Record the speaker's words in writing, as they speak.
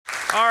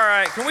All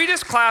right, can we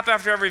just clap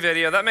after every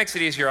video? That makes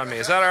it easier on me.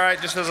 Is that all right,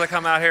 just as I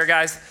come out here,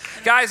 guys?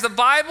 Guys, the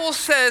Bible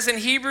says in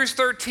Hebrews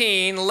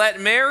 13,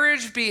 let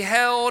marriage be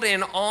held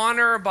in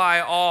honor by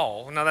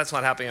all. Now, that's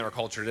not happening in our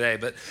culture today,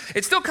 but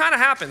it still kind of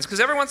happens,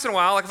 because every once in a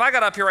while, like if I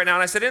got up here right now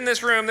and I said, in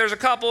this room, there's a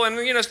couple,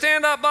 and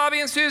stand up,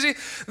 Bobby and Susie,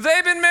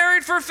 they've been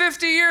married for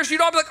 50 years.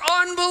 You'd all be like,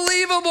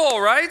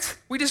 unbelievable, right?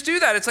 We just do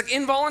that. It's like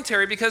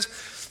involuntary, because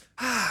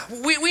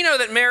we know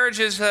that marriage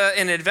is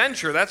an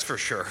adventure, that's for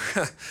sure.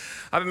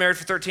 I've been married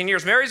for 13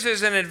 years. Marriage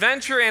is an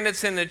adventure and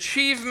it's an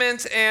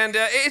achievement, and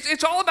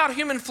it's all about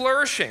human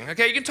flourishing.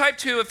 Okay, you can type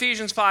to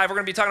Ephesians 5. We're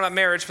going to be talking about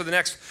marriage for the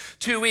next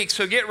 2 weeks,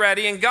 so get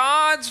ready. And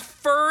God's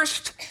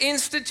first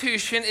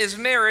institution is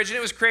marriage, and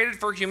it was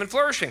created for human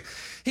flourishing.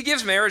 He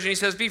gives marriage and he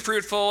says, be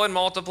fruitful and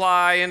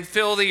multiply and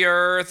fill the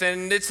earth.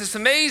 And it's this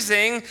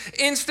amazing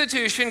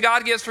institution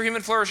God gives for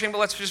human flourishing. But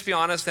let's just be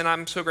honest, and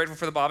I'm so grateful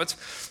for the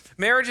Bobbitts.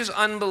 Marriage is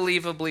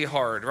unbelievably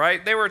hard,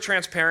 right? They were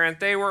transparent.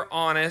 They were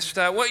honest.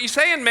 What you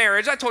say in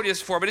marriage, I told you this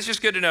before, but it's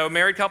just good to know.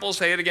 Married couples,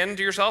 say it again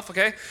to yourself,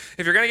 okay?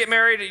 If you're going to get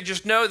married, you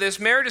just know this.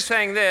 Marriage is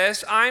saying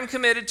this: I'm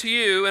committed to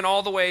you in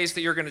all the ways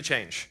that you're going to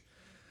change.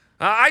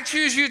 I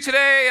choose you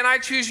today and I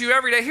choose you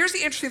every day. Here's the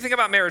interesting thing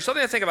about marriage,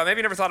 something to think about. Maybe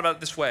you never thought about it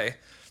this way.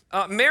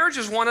 Marriage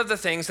is one of the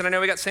things, and I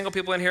know we got single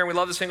people in here, and we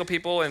love the single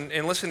people,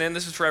 and listen in,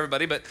 this is for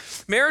everybody, but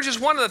marriage is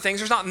one of the things,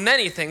 there's not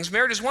many things,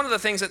 marriage is one of the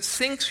things that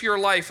sinks your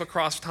life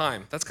across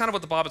time. That's kind of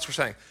what the Bobbitts were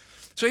saying.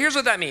 So here's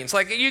what that means.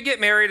 Like, you get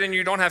married and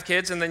you don't have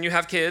kids, and then you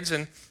have kids,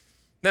 and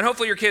then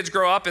hopefully your kids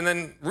grow up, and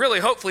then really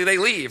hopefully they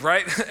leave,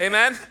 right?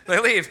 Amen? They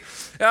leave.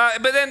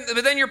 But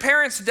then your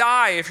parents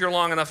die if you're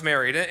long enough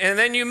married, and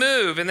then you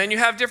move, and then you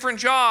have different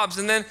jobs,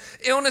 and then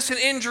illness and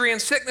injury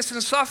and sickness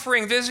and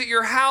suffering visit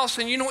your house,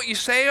 and you know what you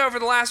say over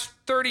the last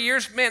 30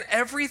 years? Man,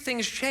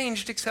 everything's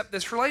changed except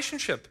this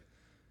relationship.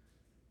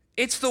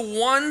 It's the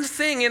one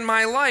thing in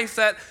my life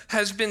that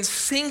has been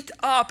synced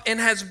up and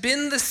has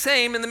been the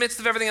same in the midst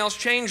of everything else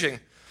changing.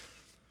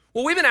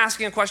 Well, we've been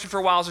asking a question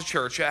for a while as a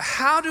church.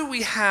 How do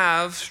we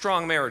have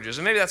strong marriages?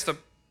 And maybe that's the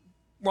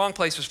wrong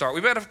place to start.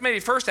 We've got to maybe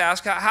first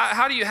ask,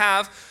 how do you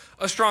have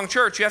a strong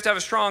church? You have to have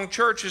a strong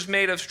church is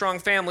made of strong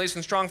families,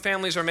 and strong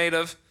families are made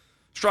of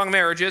strong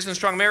marriages, and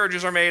strong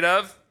marriages are made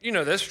of,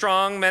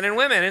 strong men and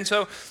women. And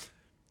so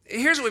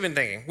here's what we've been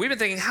thinking. We've been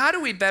thinking, how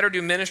do we better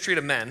do ministry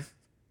to men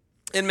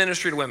and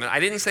ministry to women? I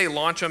didn't say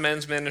launch a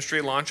men's ministry,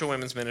 launch a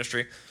women's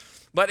ministry.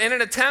 But in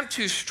an attempt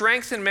to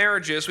strengthen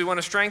marriages, we want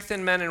to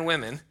strengthen men and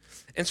women.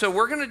 And so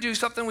we're going to do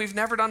something we've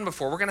never done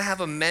before. We're going to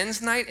have a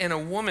men's night and a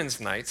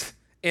women's night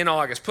in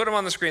August. Put them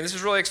on the screen. This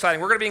is really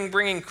exciting. We're going to be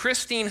bringing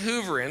Christine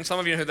Hoover in. Some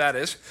of you know who that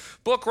is.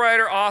 Book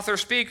writer, author,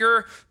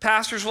 speaker,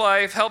 pastor's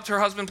wife, helped her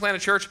husband plant a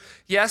church.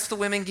 Yes, the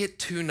women get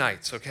 2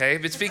 nights, okay?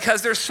 It's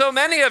because there's so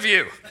many of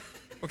you,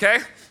 okay?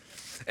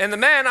 And the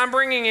men I'm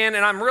bringing in,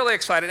 and I'm really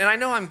excited, and I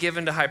know I'm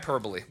given to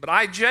hyperbole, but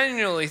I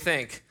genuinely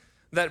think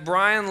that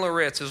Brian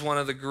Loritz is one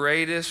of the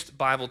greatest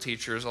Bible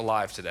teachers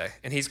alive today,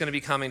 and he's going to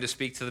be coming to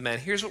speak to the men.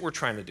 Here's what we're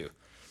trying to do.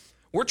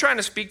 We're trying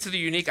to speak to the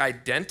unique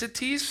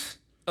identities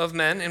of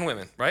men and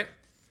women, right?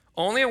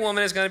 Only a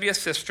woman is going to be a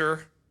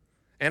sister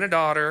and a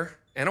daughter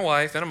and a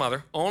wife and a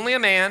mother. Only a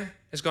man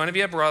is going to be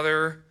a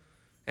brother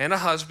and a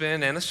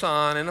husband and a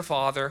son and a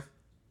father.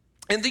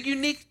 And the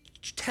unique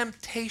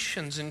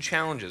temptations and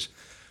challenges.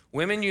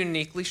 Women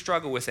uniquely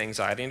struggle with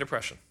anxiety and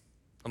depression,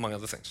 among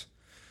other things.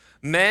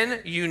 Men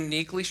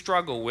uniquely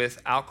struggle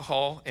with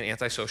alcohol and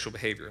antisocial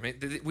behavior. I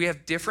mean, we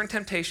have different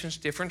temptations,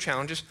 different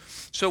challenges.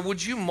 So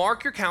would you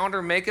mark your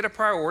calendar, make it a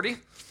priority?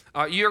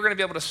 You're going to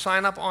be able to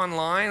sign up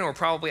online or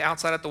probably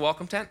outside at the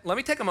welcome tent. Let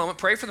me take a moment,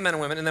 pray for the men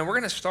and women, and then we're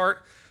going to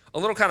start a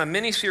little kind of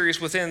mini-series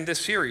within this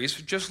series,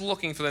 just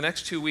looking for the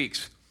next 2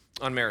 weeks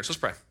on marriage. Let's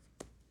pray.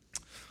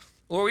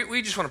 Lord,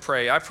 we just want to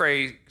pray. I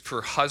pray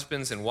for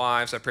husbands and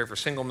wives. I pray for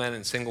single men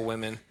and single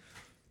women.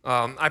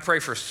 I pray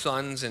for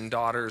sons and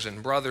daughters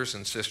and brothers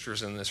and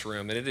sisters in this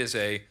room, and it is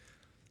a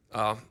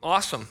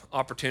awesome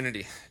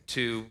opportunity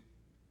to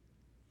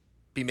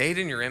be made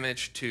in your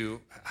image, to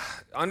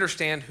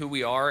understand who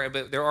we are,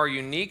 but there are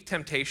unique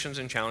temptations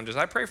and challenges.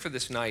 I pray for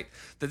this night,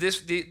 that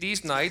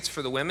these nights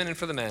for the women and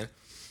for the men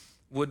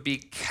would be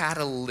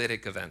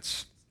catalytic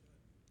events,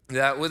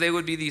 that they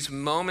would be these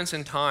moments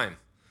in time,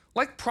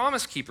 like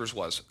Promise Keepers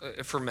was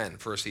for men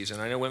for a season.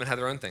 I know women had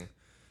their own thing,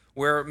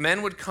 where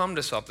men would come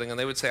to something and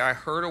they would say, I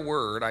heard a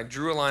word, I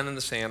drew a line in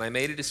the sand, I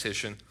made a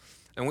decision,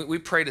 and we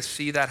pray to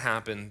see that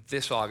happen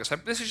this August.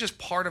 This is just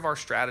part of our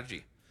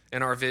strategy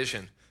and our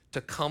vision to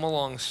come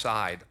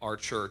alongside our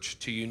church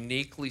to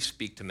uniquely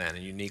speak to men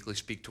and uniquely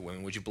speak to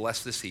women. Would you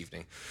bless this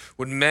evening?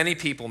 Would many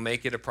people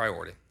make it a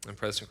priority? In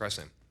Christ's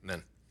name,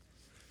 amen.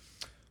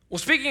 Well,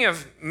 speaking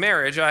of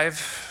marriage,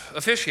 I've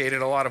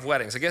officiated a lot of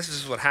weddings. I guess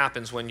this is what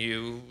happens when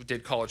you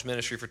did college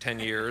ministry for 10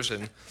 years.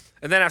 And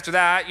then after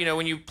that,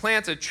 when you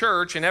plant a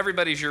church and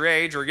everybody's your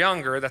age or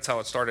younger, that's how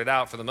it started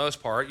out for the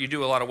most part, you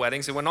do a lot of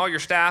weddings. And when all your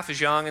staff is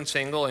young and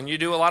single, and you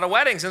do a lot of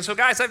weddings. And so,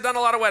 guys, I've done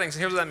a lot of weddings.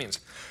 And here's what that means.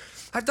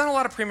 I've done a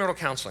lot of premarital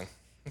counseling.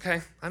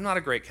 okay? I'm not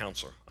a great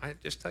counselor, I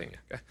just tell you,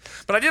 okay?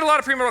 But I did a lot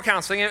of premarital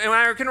counseling, and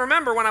I can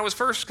remember when I was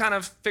first kind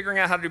of figuring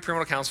out how to do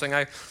premarital counseling,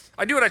 I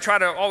do what I try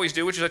to always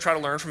do, which is I try to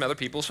learn from other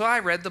people. So I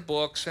read the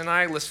books, and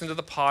I listened to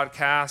the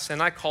podcasts,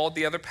 and I called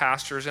the other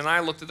pastors, and I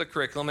looked at the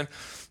curriculum. And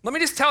let me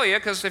just tell you,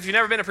 because if you've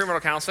never been to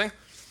premarital counseling,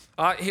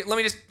 let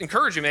me just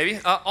encourage you maybe,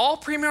 all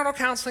premarital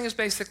counseling is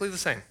basically the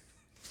same.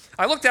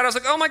 I looked at it, I was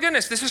like, oh my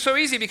goodness, this is so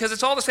easy because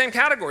it's all the same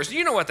categories.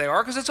 You know what they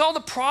are, because it's all the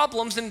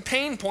problems and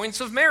pain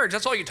points of marriage.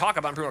 That's all you talk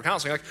about in premarital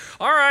counseling. Like,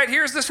 all right,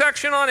 here's the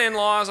section on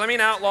outlaws,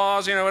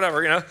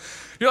 whatever.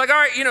 You're like, all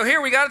right,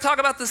 here we got to talk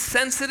about the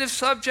sensitive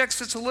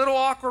subjects. It's a little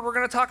awkward. We're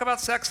going to talk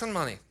about sex and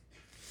money.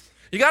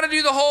 You got to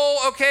do the whole,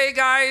 okay,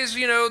 guys,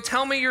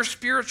 tell me your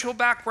spiritual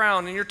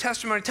background and your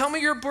testimony. Tell me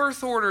your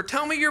birth order.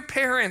 Tell me your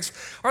parents.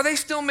 Are they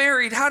still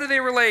married? How do they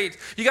relate?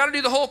 You got to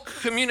do the whole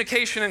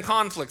communication and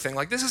conflict thing.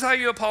 Like, this is how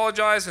you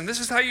apologize, and this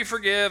is how you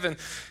forgive, and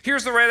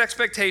here's the right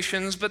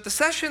expectations. But the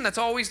session that's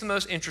always the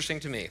most interesting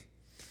to me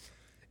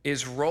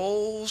is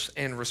roles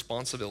and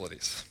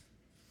responsibilities.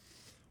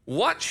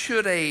 What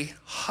should a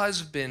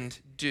husband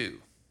do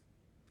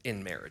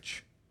in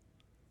marriage?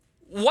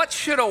 What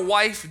should a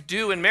wife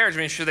do in marriage? I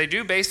mean, should they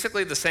do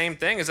basically the same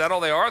thing? Is that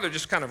all they are? They're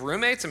just kind of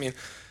roommates? I mean,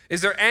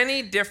 is there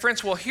any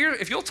difference? Well, here,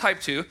 if you'll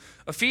type to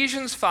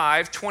Ephesians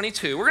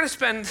 5:22, we're going to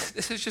spend,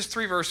 this is just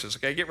 3 verses,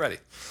 okay? Get ready.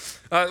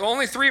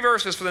 Only 3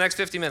 verses for the next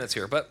 50 minutes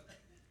here. But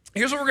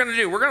here's what we're going to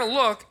do. We're going to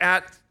look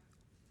at,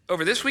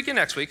 over this week and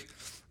next week,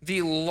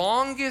 the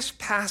longest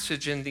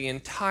passage in the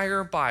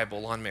entire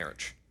Bible on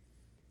marriage.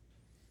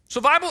 So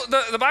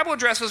the Bible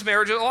addresses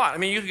marriage a lot. I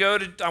mean, you can go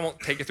to, I won't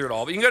take you through it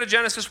all, but you can go to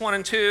Genesis 1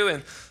 and 2,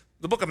 and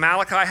the book of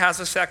Malachi has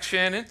a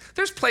section, and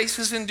there's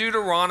places in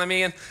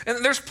Deuteronomy, and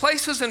there's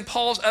places in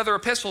Paul's other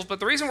epistles, but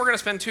the reason we're going to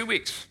spend 2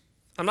 weeks,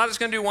 I'm not just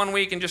going to do 1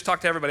 week and just talk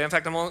to everybody. In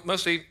fact, I'm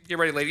mostly, get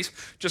ready, ladies,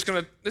 just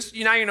going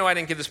to, now you know I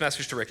didn't give this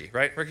message to Ricky,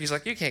 right? Ricky's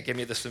like, you can't give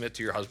me the submit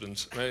to your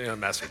husband's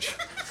message.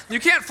 You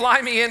can't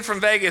fly me in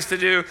from Vegas to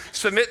do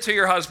submit to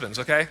your husbands,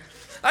 okay?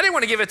 I didn't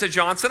want to give it to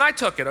Johnson. I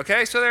took it,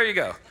 okay? So there you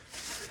go.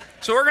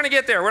 So we're going to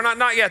get there. We're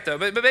not yet, though.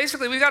 But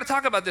basically, we've got to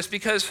talk about this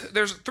because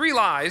there's 3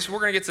 lies. We're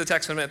going to get to the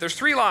text in a minute. There's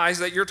 3 lies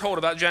that you're told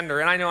about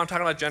gender. And I know I'm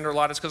talking about gender a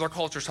lot. It's because our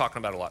culture's talking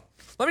about it a lot.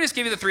 Let me just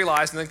give you the 3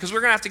 lies, and then because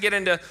we're going to have to get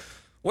into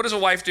what does a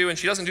wife do, and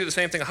she doesn't do the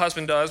same thing a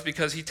husband does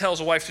because he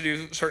tells a wife to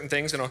do certain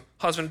things and a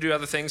husband to do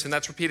other things, and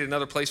that's repeated in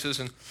other places.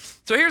 And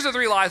so here's the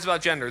 3 lies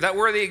about gender, that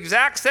we're the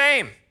exact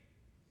same,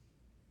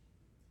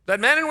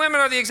 that men and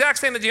women are the exact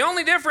same, that the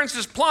only difference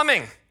is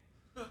plumbing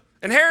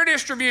and hair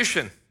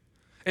distribution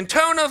and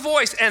tone of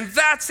voice, and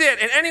that's it.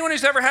 And anyone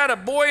who's ever had a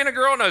boy and a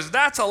girl knows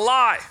that's a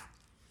lie,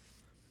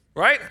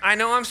 right? I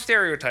know I'm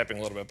stereotyping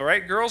a little bit, but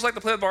right? Girls like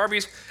to play with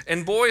Barbies,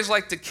 and boys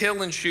like to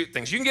kill and shoot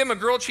things. You can give him a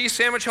grilled cheese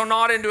sandwich, he'll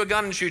nod into a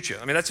gun and shoot you.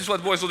 I mean, that's just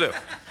what boys will do.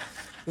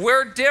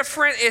 We're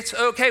different, it's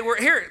okay.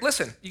 We're here,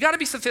 listen, you gotta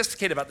be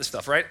sophisticated about this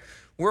stuff, right?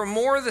 We're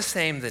more the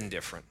same than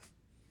different.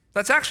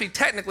 That's actually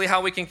technically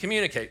how we can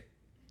communicate.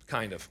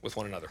 Kind of, with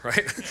one another,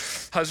 right?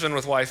 Husband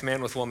with wife,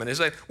 man with woman.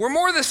 Is like, we're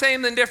more the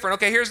same than different.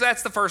 Okay,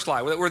 that's the first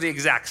lie. We're the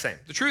exact same.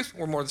 The truth,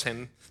 we're more the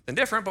same than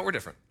different, but we're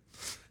different.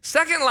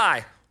 Second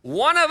lie,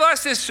 one of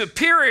us is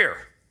superior.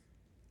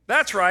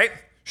 That's right.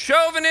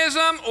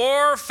 Chauvinism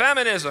or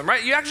feminism,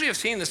 right? You actually have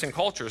seen this in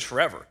cultures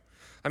forever.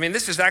 I mean,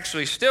 this is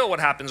actually still what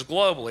happens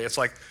globally. It's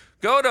like,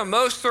 go to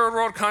most third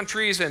world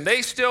countries and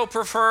they still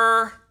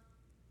prefer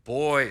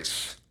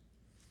boys.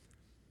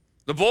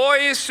 The boy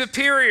is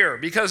superior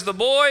because the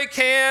boy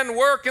can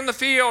work in the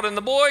field and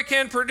the boy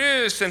can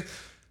produce. And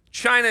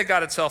China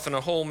got itself in a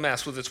whole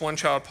mess with its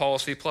one-child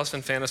policy plus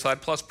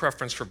infanticide plus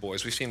preference for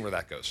boys. We've seen where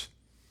that goes.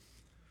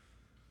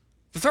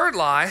 The third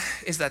lie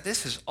is that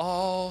this is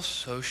all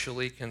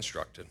socially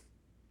constructed.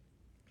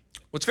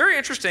 What's very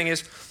interesting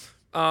is,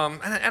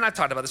 and I've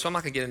talked about this, so I'm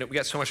not going to get into it. We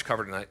got so much to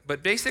cover tonight.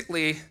 But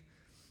basically,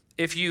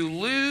 if you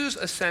lose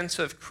a sense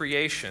of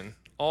creation,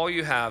 all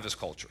you have is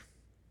culture.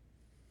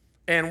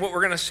 And what we're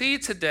going to see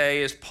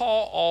today is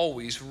Paul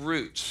always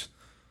roots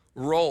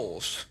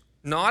roles,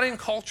 not in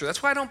culture.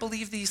 That's why I don't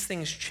believe these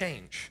things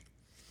change.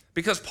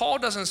 Because Paul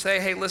doesn't say,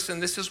 hey, listen,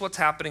 this is what's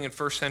happening in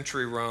first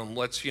century Rome.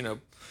 Let's,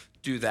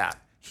 do that.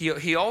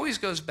 He always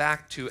goes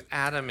back to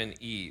Adam and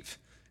Eve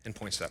and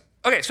points that.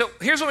 Okay, so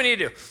here's what we need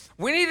to do.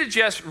 We need to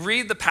just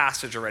read the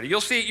passage already.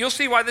 You'll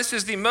see why this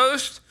is the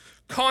most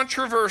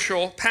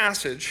controversial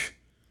passage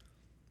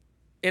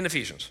in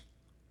Ephesians.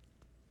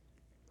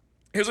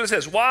 Here's what it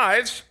says.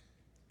 Wives,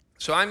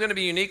 so I'm going to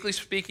be uniquely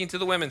speaking to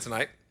the women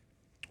tonight.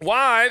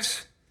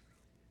 Wives,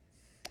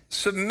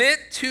 submit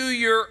to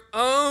your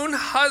own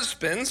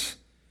husbands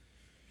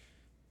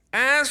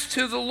as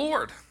to the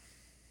Lord.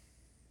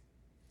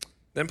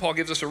 Then Paul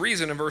gives us a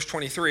reason in verse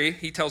 23.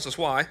 He tells us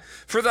why.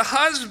 For the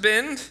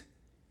husband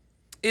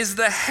is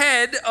the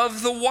head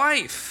of the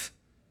wife,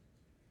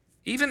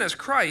 even as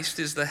Christ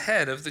is the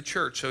head of the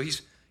church. So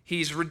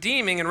he's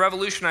redeeming and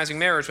revolutionizing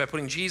marriage by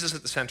putting Jesus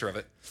at the center of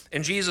it,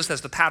 and Jesus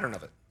as the pattern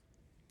of it.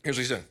 Here's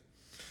what he's doing.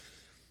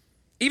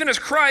 Even as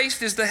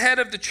Christ is the head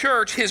of the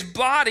church, his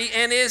body,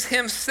 and is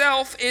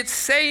himself its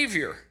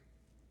Savior.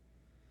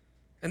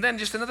 And then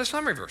just another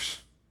summary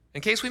verse,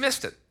 in case we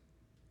missed it.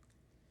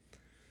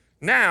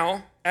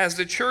 Now, as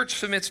the church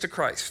submits to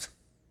Christ,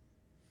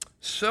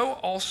 so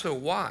also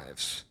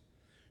wives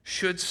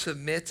should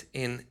submit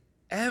in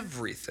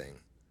everything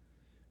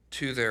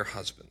to their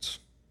husbands.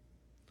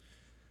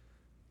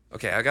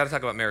 Okay, I got to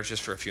talk about marriage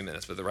just for a few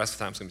minutes, but the rest of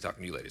the time I'm going to be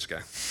talking to you ladies,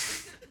 okay?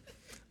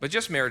 But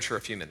just marriage for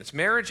a few minutes.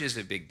 Marriage is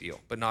a big deal,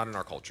 but not in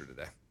our culture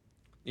today.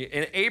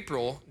 In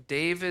April,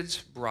 David's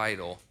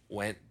bridal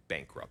went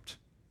bankrupt.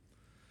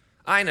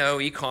 I know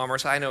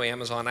e-commerce, I know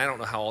Amazon, I don't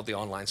know how all the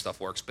online stuff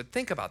works, but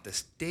think about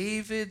this.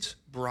 David's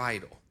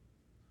bridal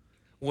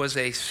was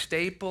a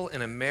staple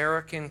in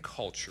American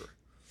culture,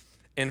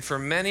 and for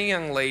many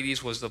young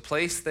ladies was the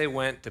place they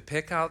went to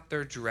pick out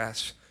their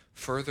dress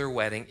for their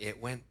wedding.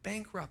 It went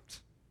bankrupt.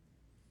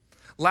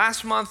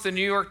 Last month, the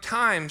New York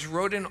Times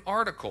wrote an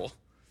article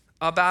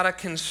about a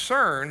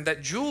concern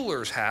that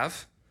jewelers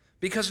have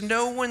because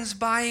no one's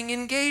buying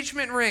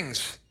engagement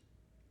rings.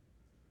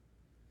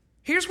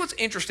 Here's what's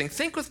interesting.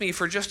 Think with me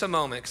for just a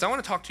moment, because I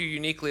want to talk to you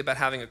uniquely about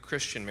having a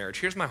Christian marriage.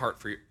 Here's my heart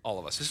for all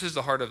of us. This is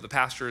the heart of the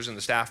pastors and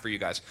the staff for you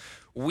guys.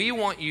 We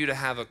want you to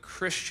have a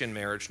Christian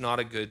marriage, not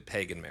a good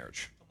pagan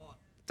marriage.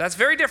 That's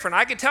very different.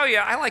 I can tell you,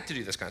 I like to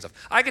do this kind of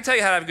stuff. I can tell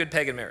you how to have a good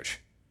pagan marriage.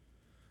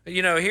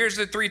 You know, here's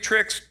the 3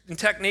 tricks and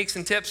techniques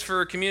and tips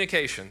for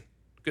communication.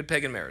 Good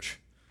pagan marriage.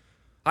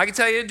 I can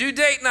tell you, do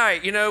date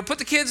night. You know, put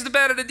the kids to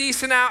bed at a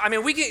decent hour. I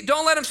mean,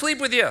 don't let them sleep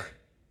with you.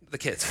 The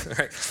kids,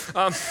 right?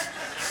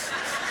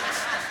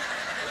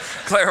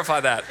 Clarify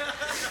that.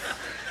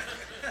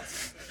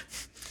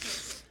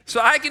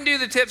 So I can do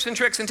the tips and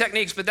tricks and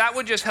techniques, but that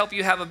would just help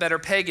you have a better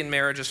pagan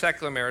marriage, a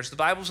secular marriage. The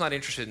Bible's not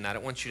interested in that.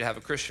 It wants you to have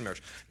a Christian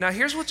marriage. Now,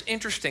 here's what's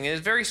interesting, and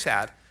it's very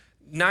sad.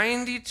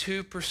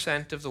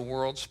 92% of the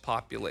world's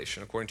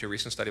population, according to a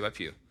recent study by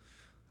Pew,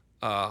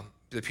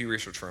 the Pew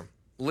Research firm,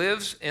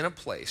 lives in a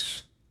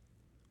place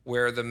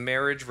where the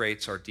marriage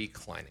rates are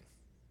declining.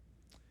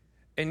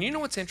 And you know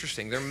what's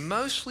interesting? They're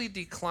mostly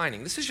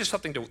declining. This is just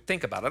something to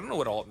think about. I don't know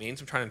what all it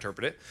means. I'm trying to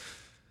interpret it.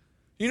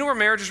 You know where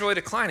marriage is really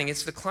declining?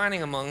 It's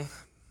declining among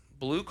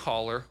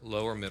blue-collar,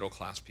 lower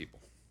middle-class people.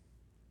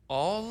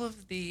 All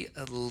of the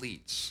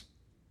elites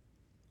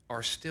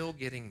are still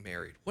getting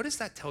married. What does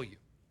that tell you?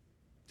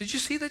 Did you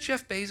see that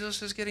Jeff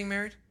Bezos is getting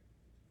married?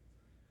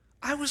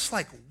 I was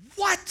like,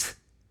 what?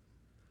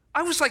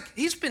 I was like,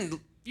 he's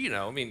been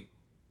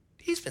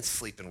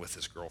sleeping with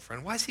his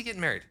girlfriend. Why is he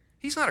getting married?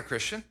 He's not a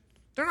Christian.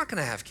 They're not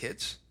going to have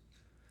kids.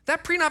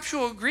 That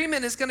prenuptial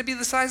agreement is going to be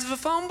the size of a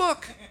phone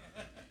book.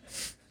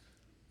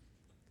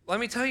 Let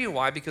me tell you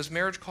why, because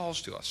marriage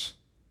calls to us.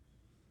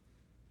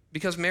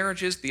 Because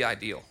marriage is the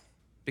ideal.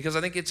 Because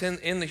I think it's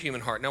in the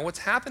human heart. Now, what's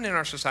happened in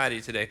our society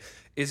today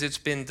is it's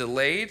been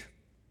delayed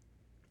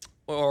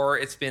or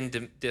it's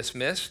been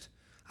dismissed.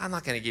 I'm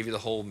not going to give you the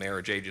whole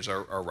marriage ages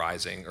are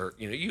rising, or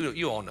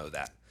you all know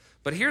that.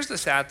 But here's the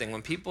sad thing.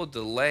 When people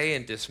delay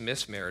and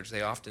dismiss marriage,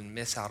 they often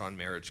miss out on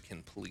marriage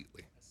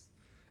completely.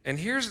 And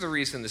here's the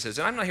reason this is.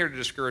 And I'm not here to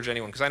discourage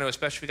anyone, because I know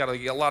especially we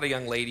got a lot of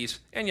young ladies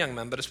and young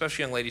men, but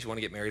especially young ladies who want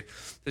to get married.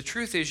 The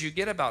truth is you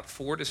get about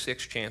 4 to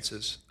 6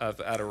 chances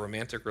at a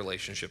romantic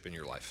relationship in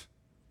your life.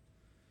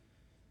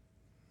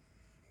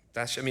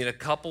 A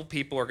couple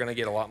people are going to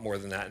get a lot more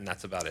than that, and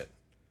that's about it.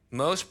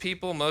 Most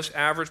people, most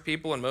average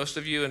people, and most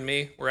of you and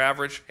me, we're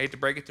average. Hate to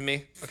break it to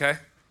me, okay?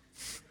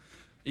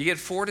 You get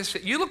 4 to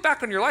 6. You look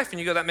back on your life and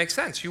you go, that makes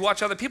sense. You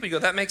watch other people, you go,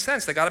 that makes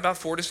sense. They got about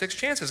 4 to 6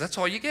 chances. That's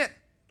all you get.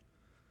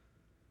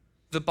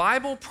 The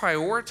Bible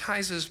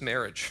prioritizes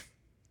marriage.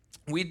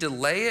 We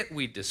delay it,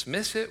 we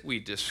dismiss it, we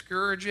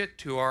discourage it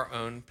to our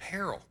own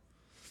peril.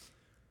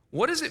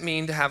 What does it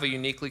mean to have a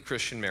uniquely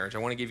Christian marriage? I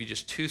want to give you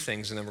just 2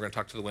 things, and then we're going to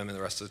talk to the women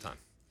the rest of the time.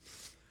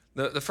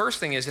 The first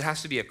thing is it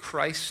has to be a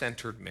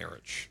Christ-centered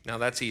marriage. Now,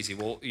 that's easy.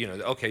 Well,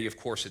 okay, of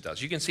course it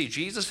does. You can see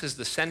Jesus is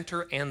the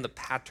center and the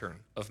pattern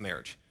of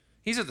marriage.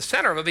 He's at the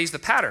center of it, but he's the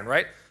pattern,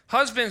 right?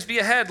 Husbands, be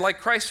a head like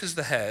Christ is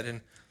the head.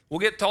 And we'll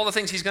get to all the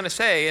things he's going to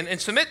say. And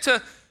submit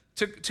to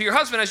your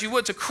husband as you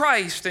would to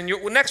Christ. And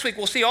next week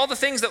we'll see all the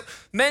things that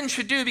men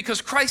should do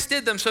because Christ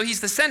did them. So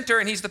he's the center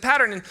and he's the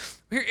pattern. And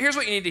here's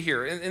what you need to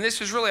hear. And this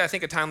is really, I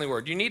think, a timely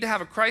word. You need to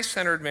have a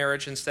Christ-centered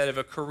marriage instead of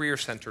a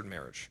career-centered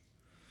marriage.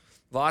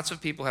 Lots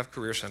of people have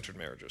career-centered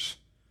marriages.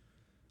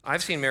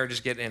 I've seen marriages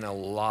get in a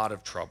lot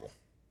of trouble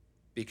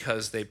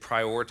because they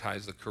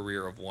prioritize the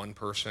career of one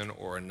person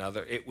or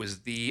another.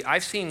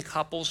 I've seen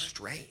couples,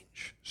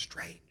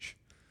 strange,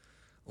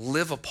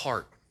 live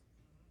apart.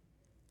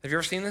 Have you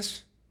ever seen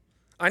this?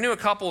 I knew a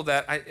couple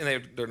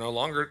they're no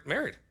longer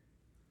married.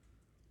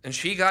 And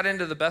she got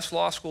into the best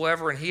law school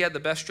ever, and he had the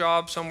best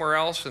job somewhere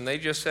else, and they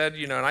just said,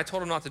 and I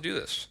told him not to do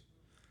this.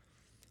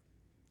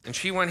 And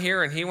she went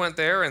here and he went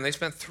there, and they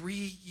spent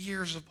 3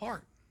 years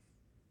apart.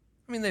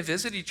 They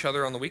visit each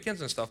other on the weekends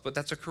and stuff, but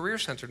that's a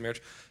career-centered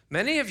marriage.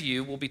 Many of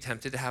you will be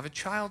tempted to have a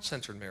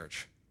child-centered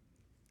marriage.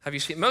 Have you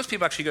seen, most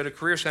people actually go to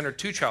career-centered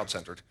to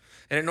child-centered.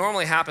 And it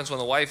normally happens when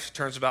the wife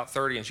turns about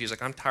 30 and she's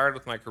like, I'm tired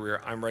with my career,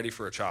 I'm ready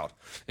for a child.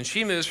 And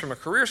she moves from a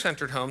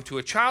career-centered home to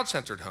a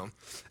child-centered home.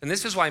 And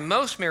this is why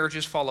most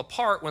marriages fall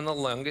apart when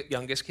the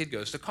youngest kid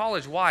goes to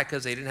college. Why?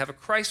 Because they didn't have a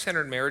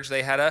Christ-centered marriage,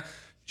 they had a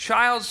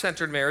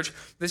child-centered marriage.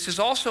 This is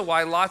also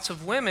why lots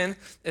of women,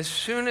 as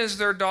soon as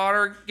their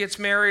daughter gets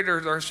married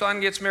or their son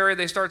gets married,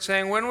 they start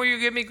saying, when will you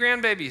give me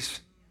grandbabies?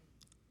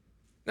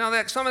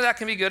 Now, some of that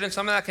can be good and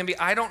some of that can be,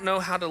 I don't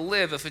know how to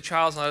live if a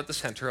child's not at the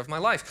center of my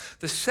life.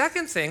 The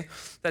second thing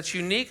that's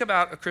unique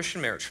about a Christian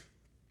marriage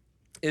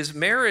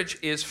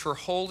is for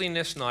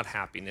holiness, not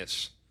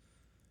happiness.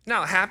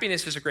 Now,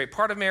 happiness is a great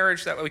part of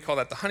marriage. We call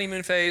that the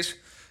honeymoon phase.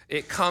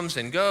 It comes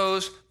and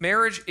goes.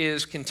 Marriage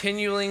is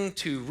continuing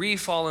to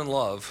re-fall in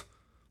love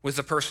with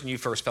the person you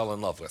first fell in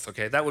love with,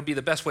 okay? That would be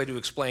the best way to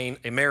explain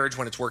a marriage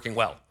when it's working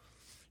well.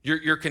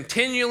 You're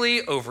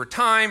continually, over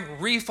time,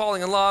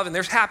 re-falling in love, and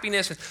there's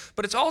happiness,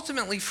 but it's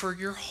ultimately for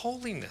your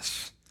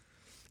holiness.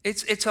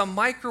 It's a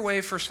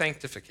microwave for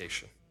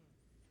sanctification,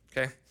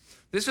 okay?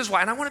 This is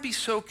why, and I want to be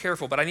so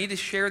careful, but I need to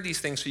share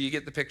these things so you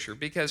get the picture,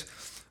 because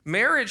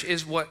marriage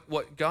is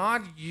what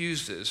God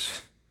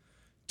uses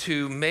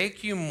to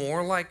make you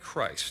more like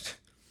Christ,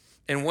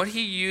 and what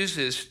he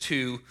uses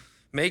to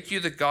make you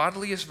the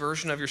godliest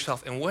version of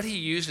yourself, and what he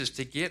uses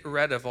to get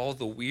rid of all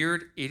the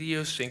weird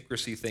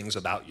idiosyncrasy things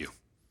about you.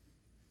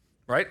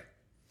 Right?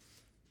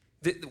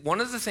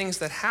 One of the things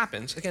that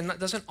happens, again, that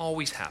doesn't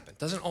always happen,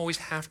 doesn't always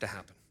have to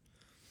happen.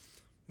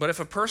 But if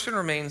a person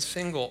remains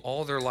single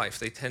all their life,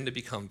 they tend to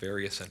become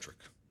very eccentric.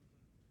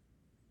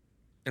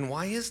 And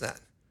why is that?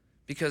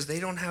 Because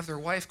they don't have their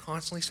wife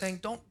constantly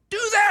saying, don't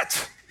do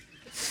that.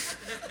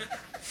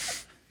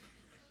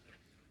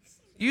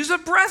 Use a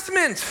breath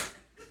mint.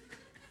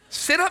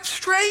 Sit up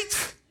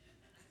straight.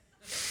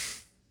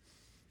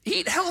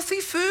 Eat healthy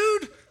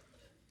food.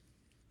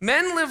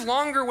 Men live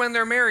longer when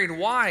they're married.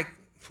 Why?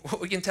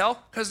 What we can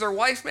tell? Because their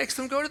wife makes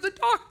them go to the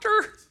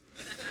doctor.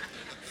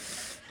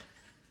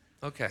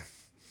 Okay.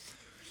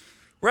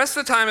 Rest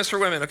of the time is for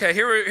women. Okay,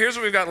 here's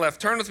what we've got left.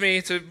 Turn with me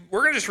to,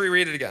 we're going to just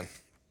reread it again.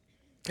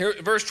 Here,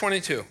 verse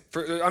 22.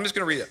 I'm just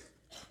going to read it.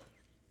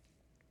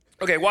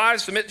 Okay,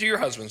 wives, submit to your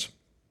husbands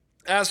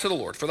as to the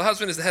Lord. For the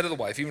husband is the head of the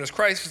wife, even as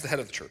Christ is the head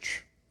of the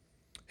church,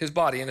 his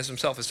body, and as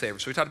himself is Savior.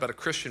 So we talked about a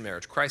Christian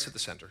marriage, Christ at the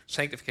center.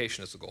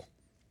 Sanctification is the goal.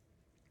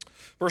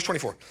 Verse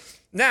 24.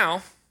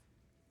 Now,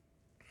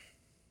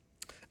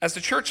 as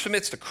the church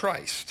submits to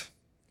Christ,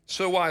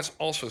 so wives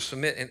also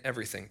submit in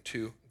everything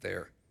to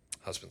their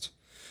husbands.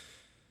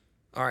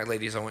 All right,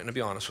 ladies, I want to be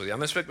honest with you. I'm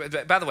going to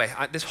speak, by the way,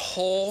 this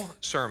whole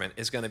sermon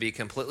is going to be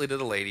completely to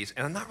the ladies,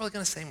 and I'm not really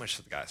going to say much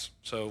to the guys.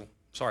 So,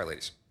 sorry,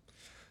 ladies.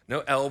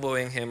 No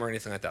elbowing him or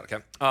anything like that,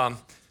 okay?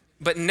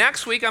 But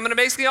next week, I'm going to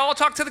basically all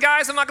talk to the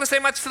guys. I'm not going to say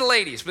much to the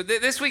ladies. But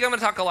this week, I'm going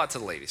to talk a lot to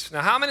the ladies.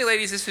 Now, how many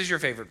ladies, this is your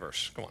favorite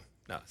verse? Come on.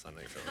 No, it's not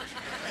your favorite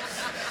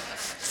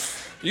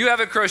verse. You have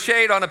it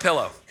crocheted on a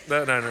pillow.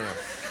 No.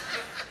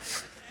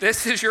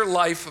 This is your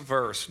life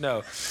verse.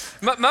 No.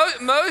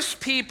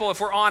 Most people, if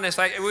we're honest,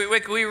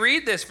 we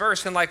read this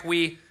verse and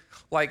we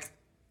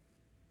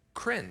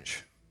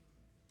cringe.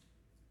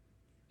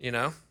 You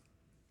know?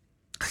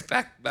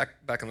 Back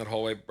in that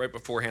hallway, right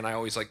beforehand, I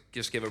always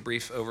just give a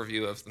brief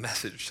overview of the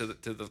message to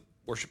the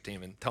worship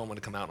team and tell them when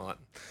to come out and all that.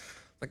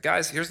 Like,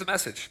 guys, here's the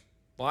message.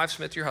 Wives,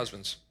 submit to your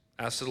husbands,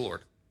 as to the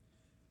Lord,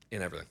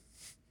 in everything.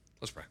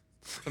 Let's pray.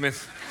 I mean,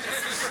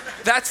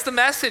 that's the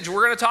message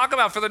we're going to talk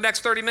about for the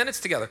next 30 minutes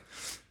together.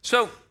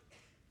 So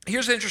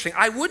here's interesting.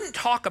 I wouldn't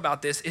talk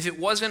about this if it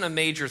wasn't a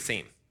major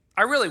theme.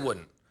 I really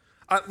wouldn't.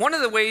 One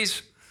of the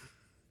ways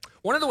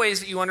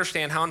that you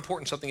understand how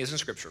important something is in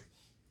Scripture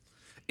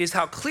is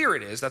how clear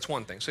it is. That's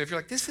one thing. So if you're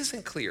like, this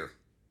isn't clear,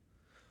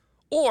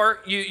 or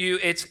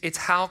it's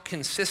how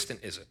consistent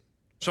is it.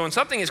 So when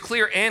something is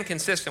clear and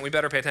consistent, we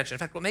better pay attention. In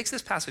fact, what makes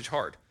this passage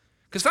hard?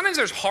 Because sometimes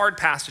there's hard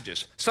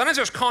passages. Sometimes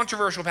there's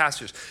controversial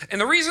passages. And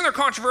the reason they're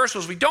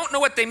controversial is we don't know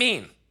what they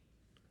mean.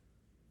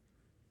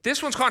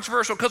 This one's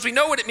controversial because we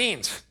know what it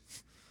means.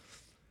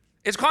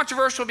 It's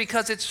controversial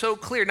because it's so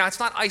clear. Now, it's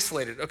not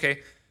isolated,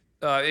 okay?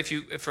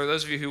 For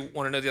those of you who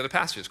want to know the other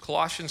passages,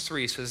 Colossians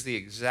 3 says the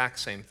exact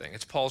same thing.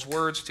 It's Paul's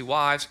words to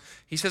wives.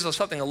 He says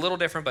something a little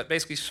different, but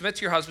basically submit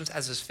to your husbands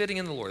as is fitting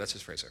in the Lord. That's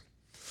his phrase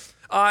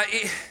there.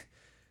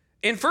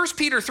 In 1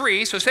 Peter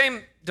 3, so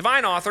same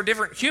divine author,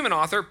 different human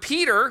author,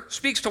 Peter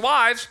speaks to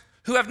wives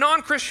who have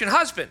non-Christian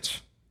husbands.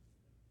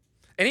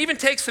 And even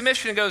takes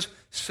submission and goes,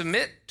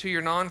 submit to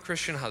your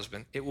non-Christian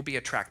husband. It will be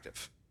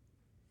attractive.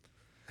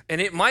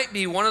 And it might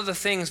be one of the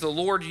things the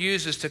Lord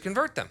uses to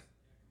convert them.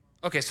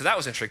 Okay, so that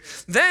was interesting.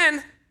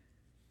 Then,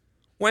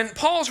 when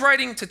Paul's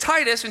writing to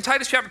Titus, in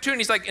Titus chapter 2,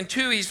 and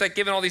he's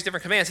giving all these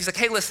different commands. He's like,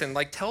 hey, listen,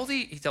 tell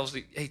the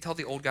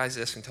old guys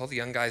this and tell the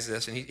young guys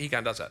this, and he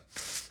kind of does that.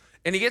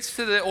 And he gets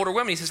to the older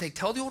women. He says, hey,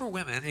 tell the older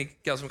women, and he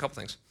tells them a couple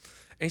things.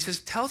 And he says,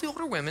 tell the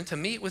older women to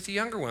meet with the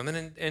younger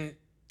women and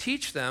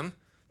teach them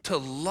to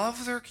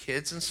love their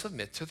kids and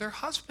submit to their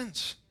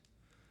husbands.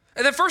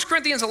 And then 1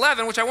 Corinthians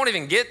 11, which I won't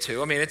even get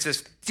to. I mean, it's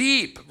this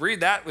deep, read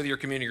that with your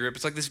community group.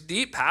 It's like this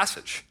deep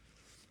passage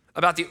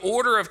about the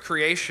order of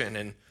creation,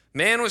 and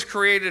man was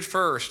created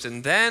first,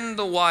 and then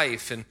the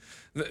wife, and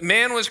the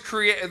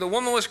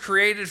woman was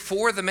created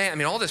for the man. I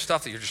mean, all this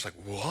stuff that you're just like,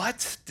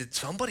 what?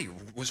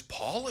 Was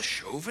Paul a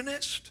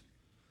chauvinist?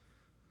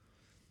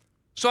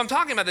 So I'm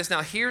talking about this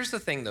now. Here's the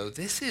thing, though.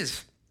 This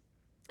is,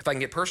 if I can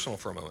get personal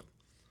for a moment,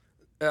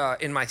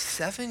 in my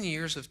 7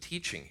 years of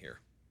teaching here,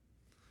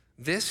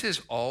 this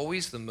is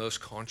always the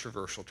most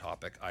controversial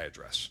topic I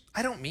address.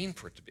 I don't mean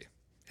for it to be.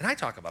 And I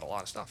talk about a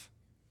lot of stuff.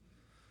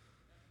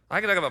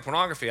 I can talk about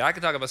pornography. I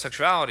can talk about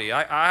sexuality.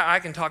 I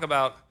can talk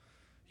about,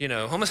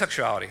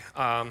 homosexuality.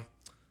 I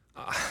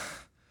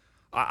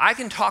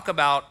can talk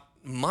about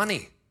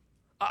money.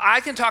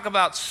 I can talk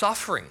about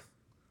suffering.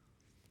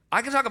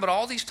 I can talk about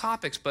all these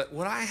topics, but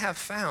what I have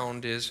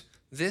found is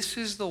this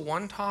is the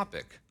one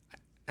topic,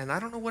 and I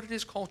don't know what it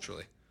is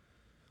culturally,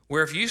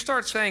 where if you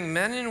start saying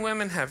men and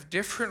women have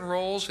different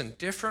roles and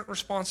different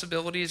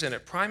responsibilities, and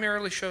it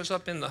primarily shows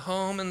up in the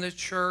home and the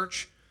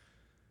church,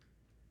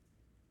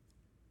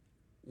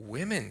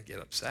 women get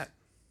upset.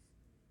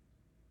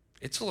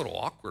 It's a little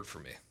awkward for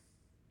me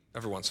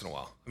every once in a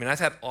while. I mean, I've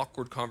had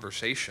awkward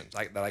conversations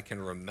that I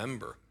can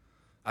remember.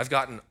 I've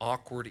gotten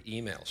awkward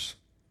emails.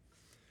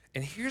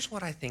 And here's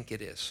what I think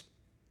it is.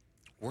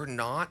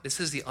 This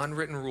is the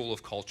unwritten rule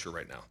of culture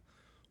right now.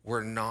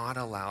 We're not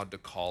allowed to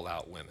call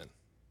out women.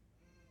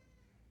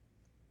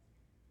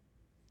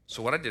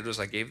 So what I did was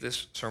I gave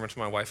this sermon to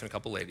my wife and a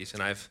couple ladies,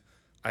 and I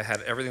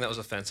had everything that was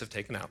offensive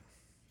taken out.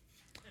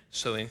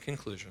 So in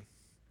conclusion,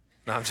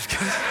 no, I'm just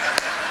kidding.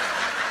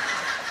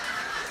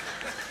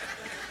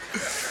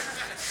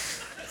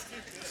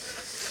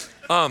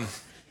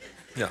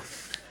 Yeah.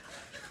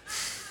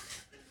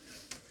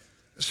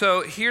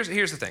 So here's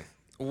the thing.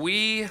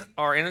 We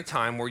are in a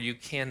time where you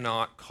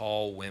cannot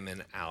call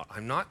women out.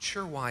 I'm not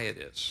sure why it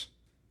is.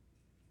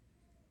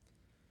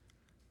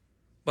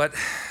 But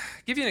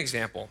I'll give you an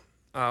example.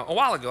 A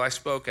while ago, I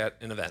spoke at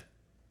an event.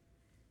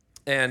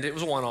 And it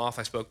was a one-off.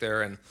 I spoke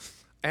there, and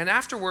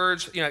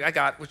afterwards, I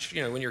got, which,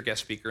 when you're a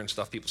guest speaker and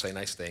stuff, people say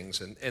nice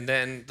things. And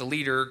then the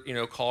leader,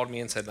 called me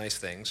and said nice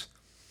things.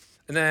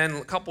 And then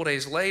a couple of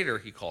days later,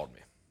 he called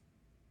me.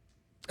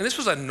 And this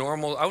was I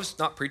was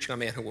not preaching on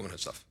manhood, womanhood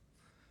stuff.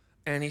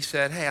 And he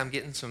said, hey, I'm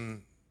getting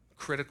some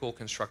critical,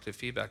 constructive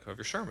feedback of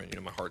your sermon.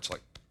 My heart's like,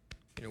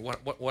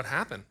 what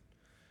happened?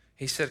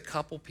 He said, a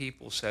couple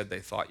people said they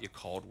thought you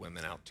called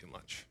women out too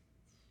much.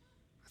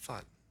 I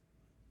thought.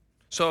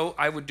 So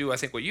I would do, I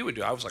think, what you would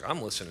do. I was like,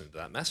 I'm listening to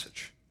that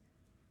message.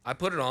 I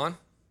put it on,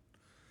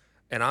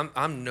 and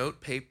I'm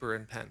note, paper,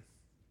 and pen.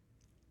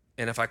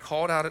 And if I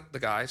called out the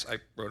guys, I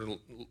wrote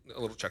a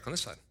little check on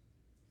this side.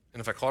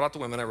 And if I called out the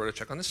women, I wrote a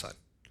check on this side.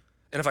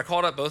 And if I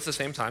called out both at the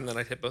same time, then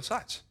I'd hit both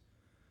sides.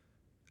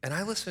 And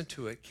I listened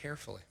to it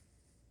carefully.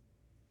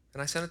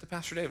 And I sent it to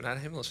Pastor David, and I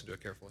had him listen to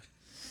it carefully.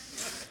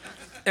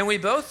 And we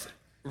both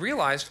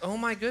realized, oh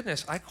my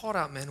goodness, I called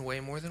out men way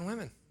more than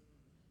women.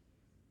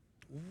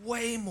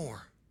 Way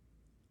more.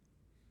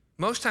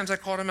 Most times I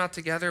called them out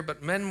together,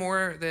 but men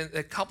more than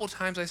a couple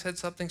times I said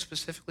something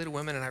specifically to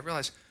women, and I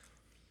realized,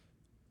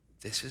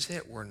 this is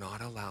it. We're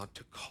not allowed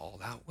to call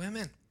out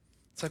women.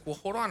 It's like, well,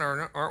 hold on,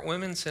 aren't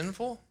women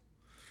sinful?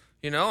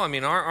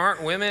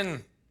 Aren't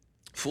women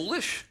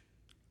foolish?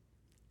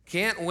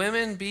 Can't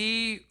women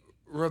be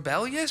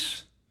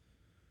rebellious?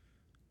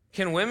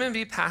 Can women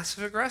be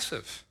passive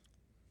aggressive?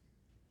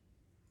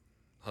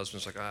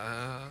 Husband's like,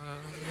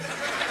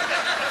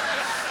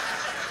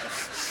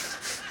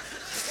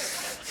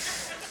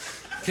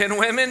 Can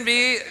women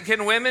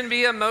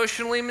be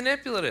emotionally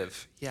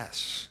manipulative?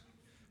 Yes.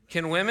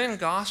 Can women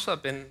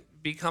gossip and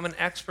become an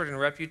expert in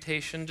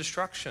reputation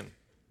destruction?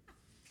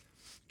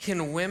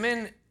 Can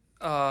women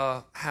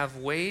have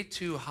way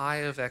too high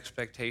of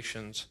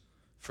expectations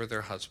for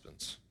their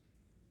husbands?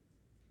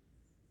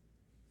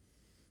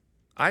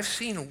 I've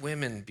seen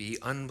women be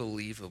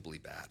unbelievably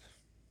bad.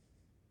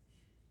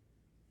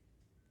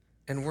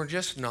 And we're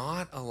just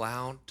not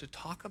allowed to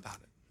talk about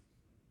it.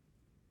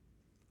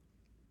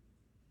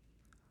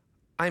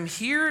 I'm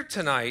here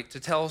tonight to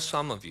tell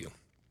some of you,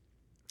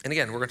 and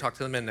again, we're going to talk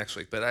to the men next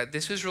week, but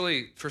this is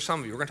really for some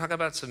of you. We're going to talk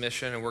about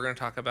submission, and we're going to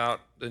talk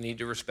about the need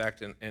to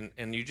respect,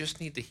 and you just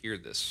need to hear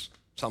this,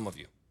 some of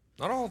you,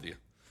 not all of you.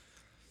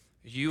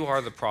 You are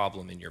the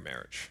problem in your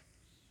marriage.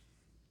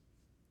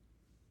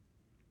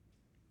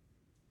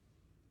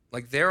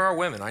 Like, there are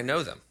women, I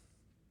know them.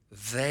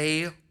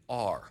 They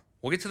are.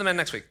 We'll get to the men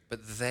next week,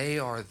 but they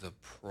are the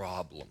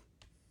problem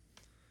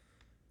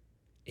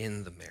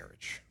in the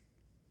marriage.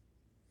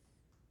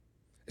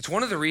 It's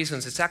one of the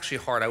reasons it's actually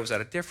hard. I was at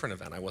a different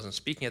event. I wasn't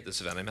speaking at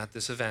this event. I'm at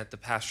this event. The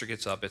pastor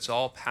gets up. It's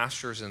all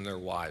pastors and their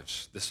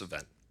wives, this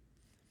event.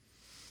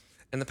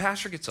 And the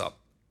pastor gets up,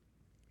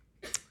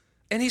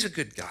 and he's a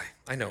good guy.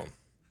 I know him.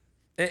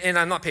 And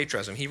I'm not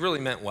patronizing him. He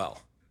really meant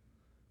well.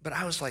 But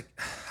I was like,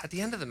 at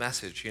the end of the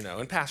message,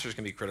 and pastors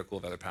can be critical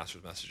of other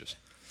pastors' messages.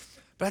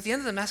 But at the end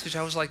of the message,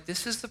 I was like,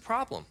 this is the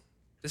problem.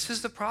 This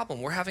is the problem.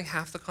 We're having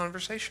half the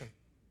conversation.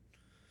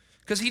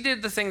 Because he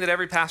did the thing that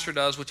every pastor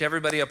does, which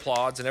everybody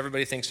applauds and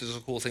everybody thinks is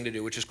a cool thing to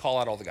do, which is call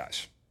out all the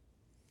guys.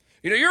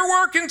 You're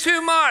working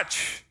too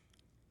much.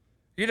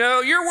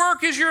 Your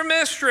work is your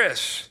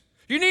mistress.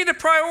 You need to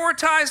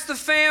prioritize the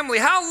family.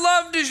 How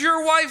loved does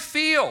your wife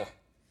feel?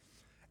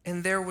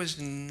 And there was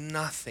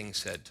nothing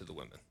said to the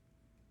women.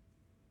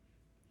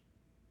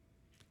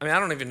 I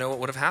don't even know what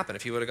would have happened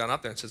if he would have gone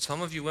up there and said,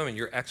 some of you women,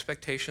 your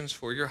expectations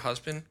for your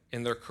husband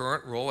in their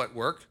current role at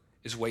work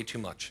is way too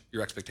much,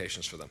 your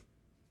expectations for them.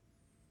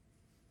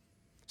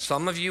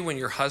 Some of you, when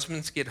your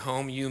husbands get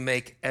home, you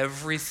make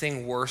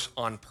everything worse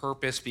on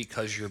purpose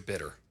because you're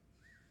bitter.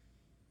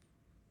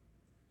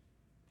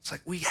 It's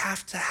like we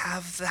have to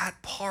have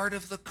that part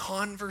of the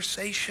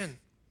conversation.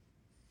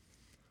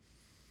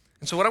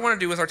 And so what I want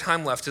to do with our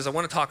time left is I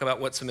want to talk about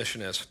what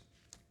submission is.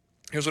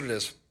 Here's what it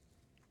is.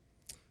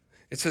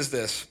 It says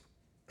this,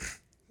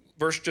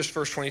 verse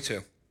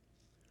 22.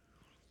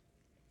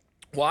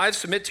 Wives,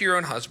 submit to your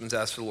own husbands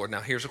as to the Lord. Now,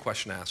 here's a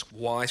question to ask.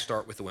 Why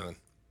start with the women?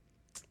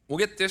 We'll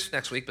get this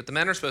next week, but the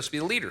men are supposed to be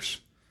the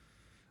leaders.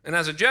 And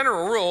as a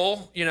general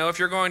rule, if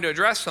you're going to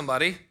address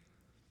somebody,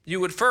 you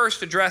would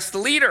first address the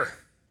leader.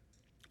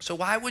 So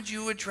why would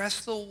you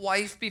address the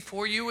wife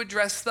before you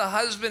address the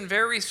husband?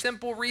 Very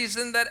simple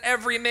reason that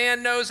every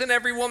man knows and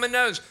every woman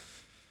knows.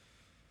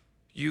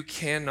 You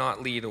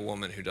cannot lead a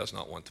woman who does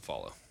not want to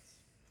follow.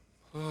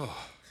 Oh.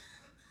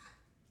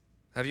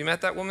 Have you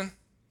met that woman?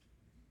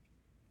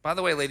 By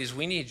the way, ladies,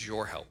 we need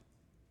your help.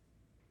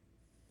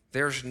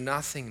 There's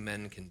nothing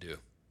men can do.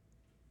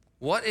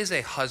 What is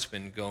a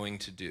husband going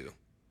to do?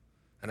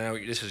 And I know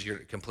this is your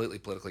completely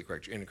politically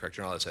correct, incorrect.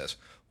 You know how it says.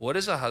 What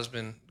is a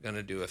husband going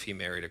to do if he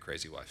married a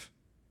crazy wife?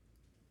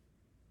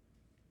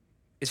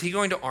 Is he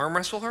going to arm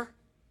wrestle her?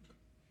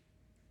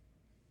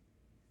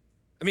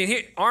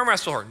 Arm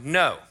wrestle her?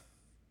 No.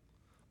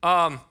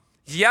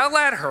 Yell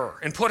at her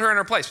and put her in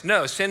her place?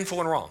 No, sinful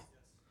and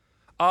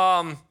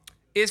wrong.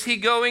 Is he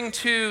going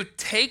to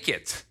take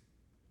it?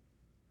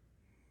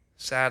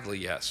 Sadly,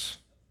 yes.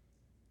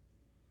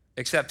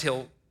 Except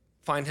he'll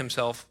find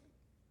himself,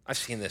 I've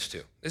seen this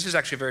too. This is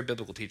actually very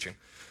biblical teaching,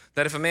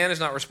 that if a man is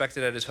not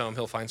respected at his home,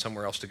 he'll find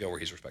somewhere else to go where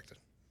he's respected.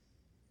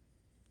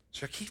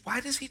 So why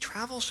does he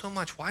travel so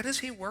much? Why does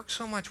he work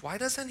so much? Why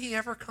doesn't he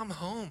ever come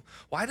home?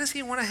 Why does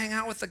he want to hang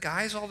out with the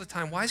guys all the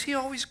time? Why is he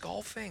always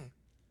golfing?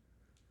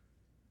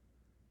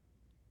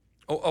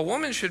 A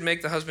woman should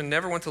make the husband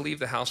never want to leave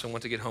the house and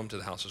want to get home to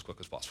the house as quick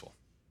as possible.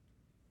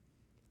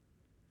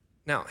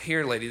 Now,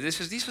 here, lady, these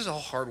is all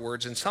hard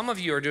words, and some of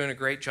you are doing a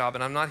great job,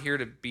 and I'm not here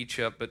to beat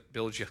you up, but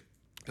build you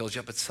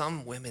up, but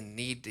some women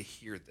need to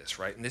hear this,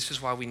 right? And this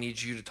is why we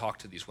need you to talk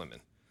to these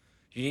women.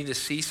 You need to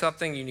see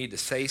something, you need to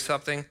say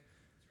something.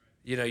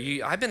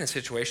 I've been in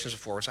situations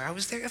before where I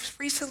was there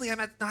recently,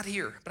 not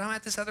here, but I'm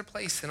at this other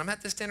place, and I'm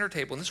at this dinner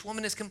table, and this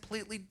woman is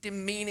completely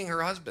demeaning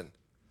her husband.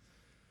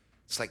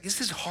 It's like,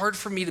 this is hard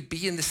for me to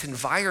be in this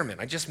environment.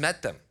 I just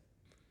met them.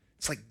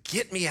 It's like,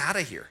 get me out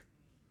of here.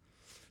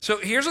 So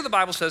here's what the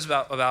Bible says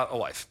about a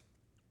wife.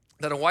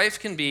 That a wife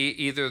can be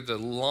either the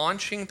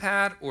launching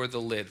pad or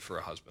the lid for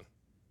a husband.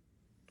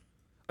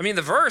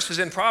 The verse is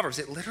in Proverbs.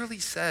 It literally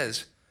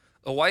says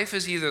a wife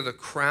is either the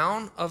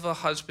crown of on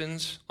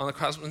the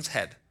husband's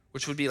head,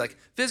 which would be like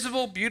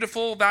visible,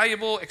 beautiful,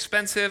 valuable,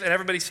 expensive, and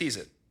everybody sees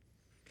it.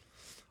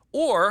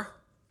 Or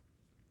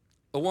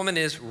a woman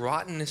is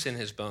rottenness in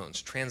his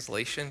bones.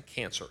 Translation,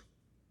 cancer.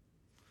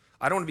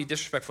 I don't want to be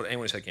disrespectful to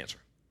anyone who said cancer.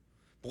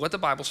 But what the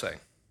Bible's saying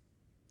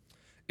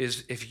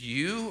is if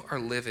you are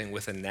living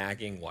with a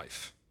nagging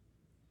wife,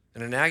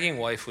 and a nagging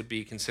wife would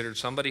be considered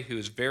somebody who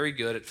is very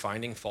good at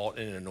finding fault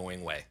in an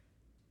annoying way,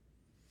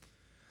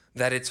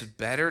 that it's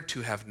better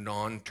to have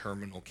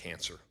non-terminal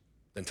cancer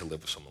than to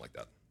live with someone like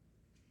that.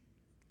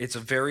 It's a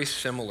very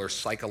similar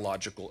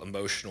psychological,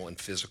 emotional, and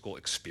physical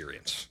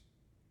experience.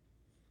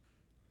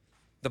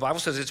 The Bible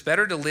says it's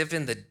better to live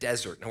in the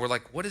desert. And we're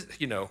like, what is,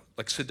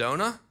 like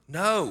Sedona?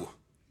 No.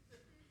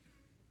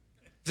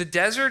 The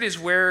desert is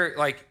where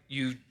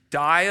you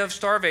die of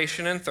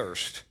starvation and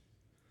thirst.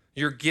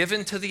 You're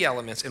given to the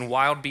elements and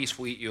wild beasts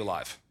will eat you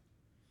alive.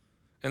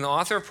 And the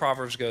author of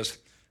Proverbs goes,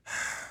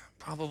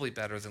 probably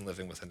better than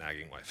living with a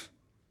nagging wife.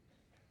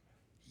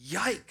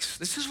 Yikes,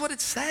 this is what it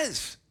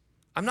says.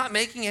 I'm not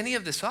making any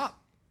of this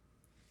up.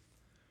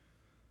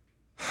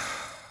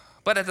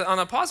 But on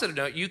a positive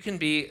note, you can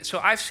be, so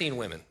I've seen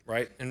women,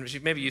 right? And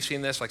maybe you've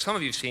seen this, some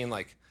of you have seen,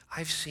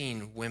 I've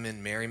seen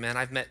women marry men.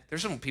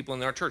 There's some people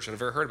in our church that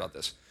have ever heard about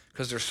this,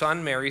 because their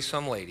son marries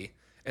some lady,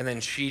 and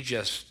then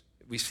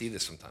we see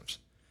this sometimes.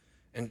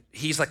 And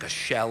he's like a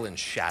shell and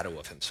shadow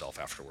of himself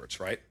afterwards,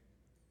 right?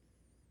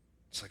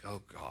 It's like,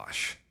 oh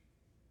gosh.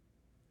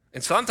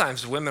 And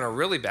sometimes women are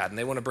really bad, and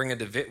they want to bring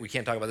we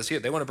can't talk about this here,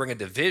 they want to bring a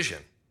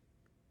division.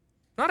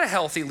 Not a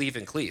healthy leave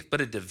and cleave,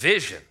 but a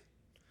division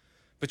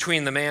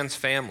between the man's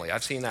family.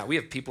 I've seen that. We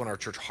have people in our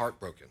church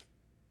heartbroken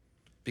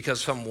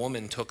because some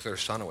woman took their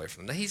son away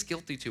from them. He's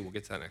guilty too. We'll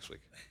get to that next week.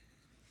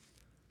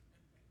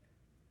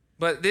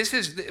 But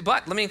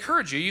let me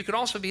encourage you, you could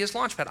also be his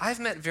launch pad. I've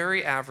met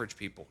very average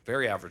people,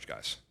 very average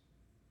guys,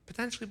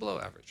 potentially below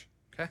average,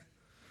 okay?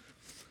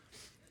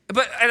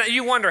 And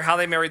you wonder how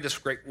they married this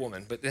great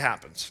woman, but it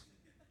happens.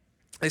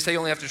 They say you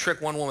only have to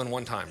trick one woman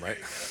one time, right?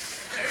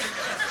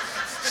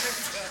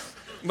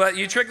 But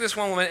you trick this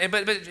one woman,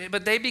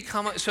 but they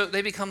become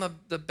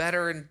the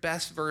better and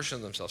best version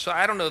of themselves. So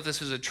I don't know if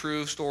this is a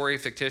true story,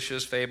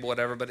 fictitious, fable,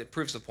 whatever, but it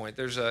proves the point.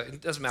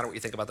 It doesn't matter what you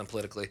think about them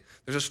politically.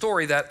 There's a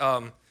story that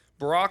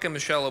Barack and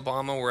Michelle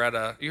Obama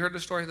were you heard the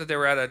story that they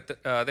were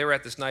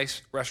at this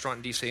nice restaurant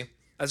in D.C.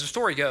 As the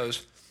story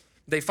goes,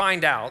 they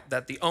find out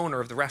that the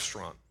owner of the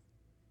restaurant,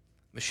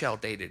 Michelle,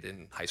 dated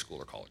in high school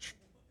or college.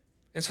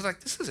 And so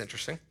this is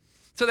interesting.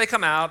 So they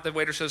come out, the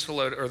waiter says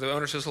hello, or the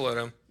owner says hello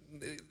to him.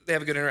 They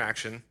have a good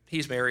interaction.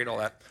 He's married, all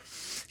that.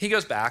 He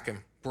goes back, and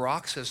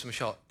Barack says to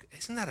Michelle,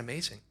 isn't that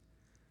amazing?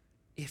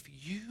 If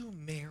you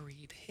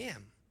married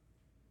him,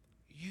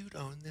 you'd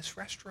own this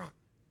restaurant.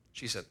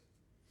 She said,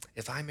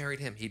 if I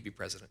married him, he'd be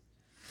president.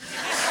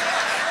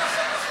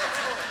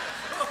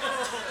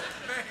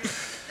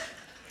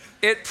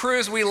 It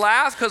proves we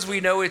laugh because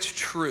we know it's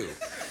true.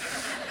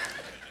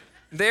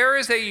 There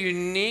is a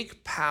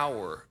unique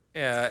power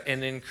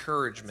and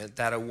encouragement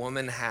that a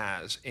woman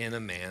has in a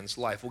man's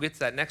life. We'll get to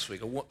that next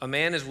week. A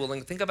man is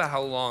willing, think about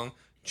how long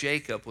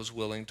Jacob was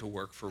willing to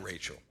work for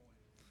Rachel.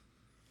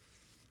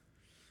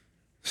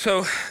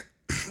 So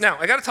now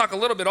I got to talk a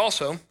little bit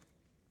also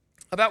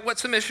about what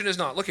submission is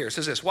not. Look here, it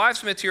says this, wives,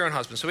 submit to your own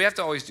husbands. So we have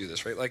to always do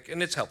this, right?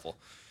 And it's helpful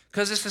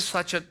because this is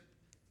such a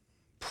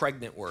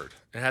pregnant word.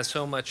 It has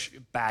so much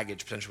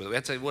baggage potentially. We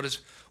have to say,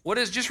 what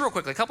is just real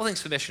quickly, a couple things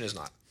submission is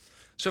not.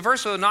 So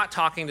first of all, not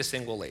talking to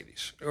single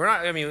ladies.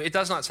 It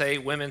does not say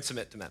women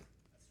submit to men.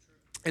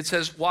 It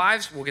says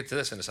wives, we'll get to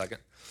this in a second,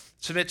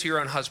 submit to your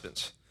own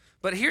husbands.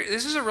 But here,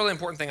 this is a really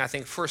important thing, I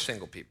think, for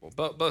single people,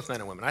 both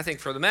men and women. I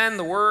think for the men,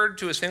 the word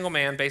to a single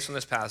man based on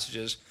this passage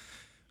is,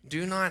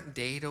 do not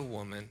date a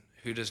woman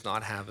who does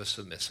not have a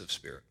submissive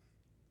spirit.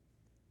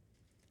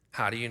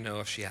 How do you know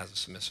if she has a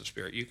submissive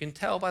spirit? You can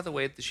tell by the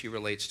way that she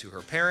relates to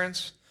her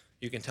parents.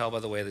 You can tell by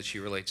the way that she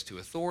relates to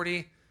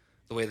authority,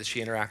 the way that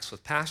she interacts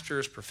with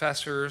pastors,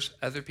 professors,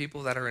 other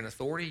people that are in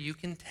authority. You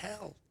can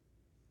tell.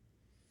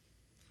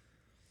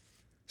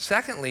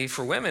 Secondly,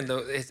 for women,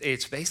 though,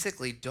 it's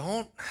basically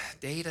don't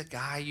date a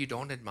guy you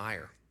don't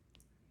admire.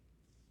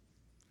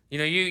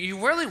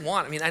 You really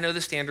want, I know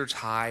the standard's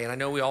high, and I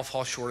know we all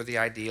fall short of the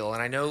ideal,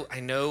 and I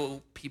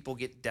know people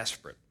get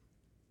desperate.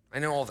 I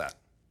know all that.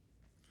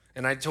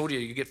 And I told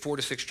you get 4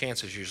 to 6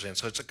 chances usually, and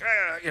so it's like,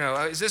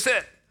 is this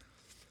it?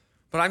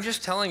 But I'm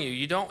just telling you,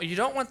 you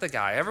don't want the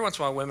guy. Every once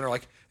in a while, women are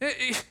like,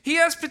 he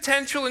has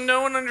potential and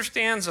no one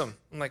understands him.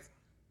 I'm like,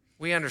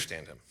 we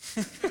understand him.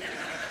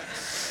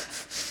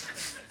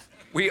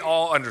 We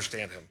all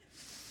understand him.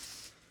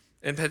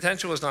 And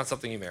potential is not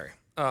something you marry.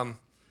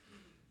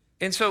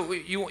 And so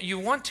you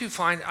want to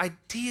find,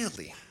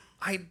 ideally,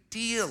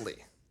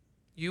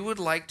 you would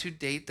like to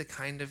date the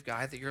kind of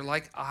guy that you're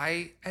like,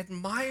 I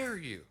admire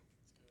you.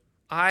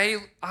 I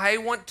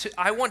want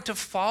to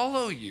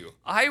follow you.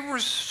 I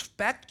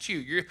respect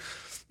you.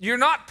 You're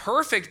not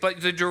perfect,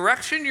 but the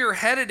direction you're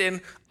headed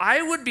in,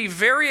 I would be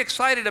very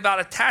excited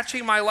about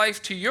attaching my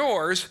life to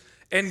yours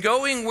and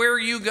going where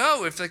you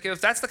go. If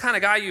that's the kind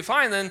of guy you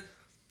find, then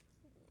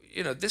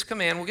this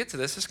command, we'll get to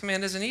this. This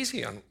command isn't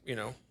easy on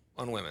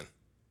women.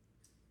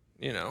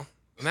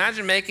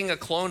 Imagine making a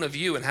clone of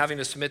you and having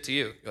to submit to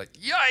you. You're like,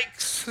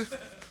 yikes.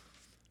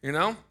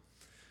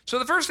 So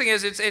the first thing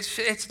is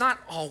it's not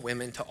all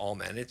women to all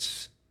men.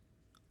 It's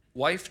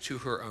wife to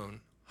her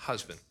own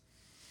husband.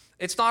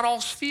 It's not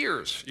all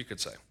spheres, you could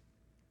say.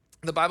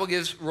 The Bible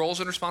gives roles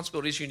and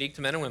responsibilities unique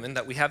to men and women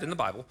that we have in the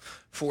Bible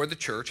for the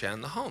church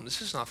and the home.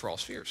 This is not for all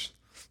spheres.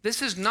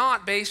 This is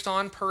not based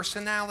on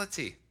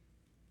personality,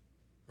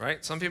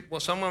 right? Some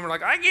women are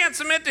like, I can't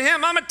submit to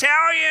him, I'm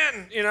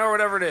Italian, or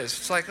whatever it is.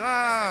 It's like,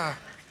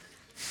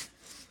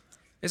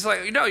 It's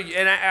like,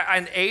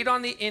 an 8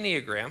 on the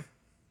Enneagram,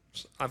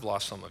 I've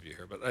lost some of you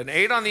here, but an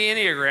 8 on the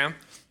Enneagram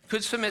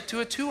could submit to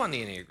a 2 on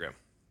the Enneagram.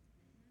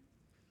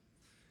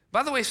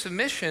 By the way,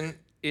 submission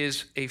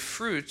is a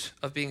fruit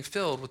of being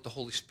filled with the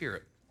Holy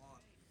Spirit.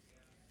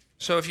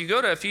 So if you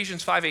go to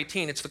Ephesians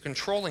 5:18, it's the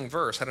controlling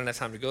verse. I didn't have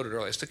time to go to it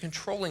earlier. It's the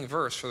controlling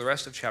verse for the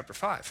rest of chapter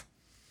 5.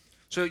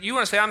 So you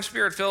want to say, I'm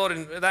Spirit-filled,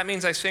 and that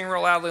means I sing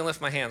real loudly and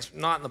lift my hands.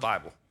 Not in the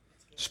Bible.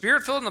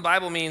 Spirit-filled in the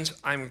Bible means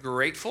I'm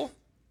grateful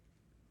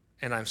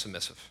and I'm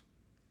submissive.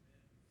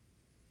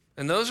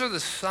 And those are the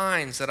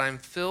signs that I'm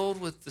filled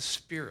with the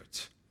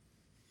Spirit.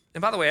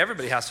 And by the way,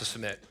 everybody has to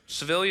submit.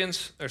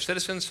 Civilians or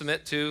citizens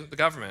submit to the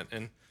government,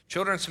 and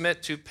children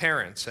submit to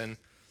parents, and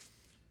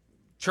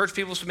church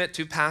people submit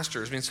to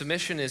pastors.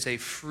 Submission is a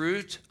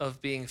fruit of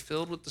being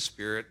filled with the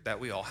Spirit that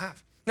we all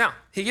have. Now,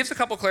 he gives a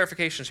couple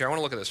clarifications here. I want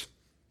to look at this.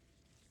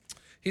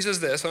 He says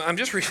this. I'm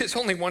just reading. It's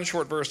only one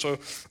short verse, so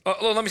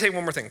let me say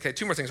one more thing. Okay,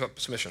 2 more things about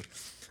submission.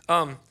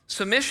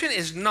 Submission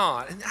is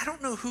not, and I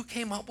don't know who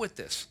came up with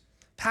this.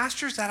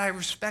 Pastors that I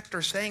respect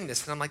are saying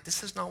this, and I'm like,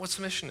 this is not what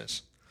submission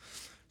is.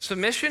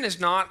 Submission is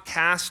not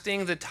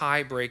casting the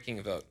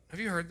tie-breaking vote. Have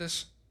you heard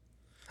this?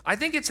 I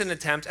think it's an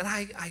attempt, and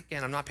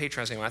I'm not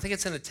patronizing anyone. I think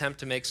it's an attempt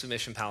to make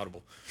submission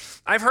palatable.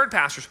 I've heard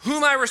pastors,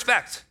 whom I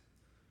respect,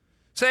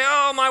 Say,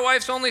 oh, my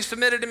wife's only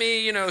submitted to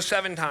me,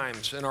 7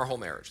 times in our whole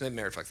marriage. They've been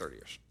married for like 30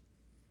 years.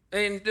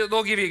 And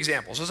they'll give you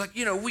examples. It's like,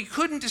 we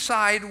couldn't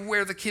decide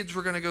where the kids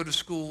were going to go to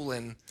school,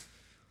 and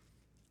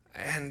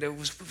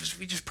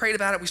we just prayed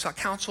about it. We sought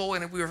counsel,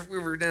 and we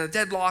were in a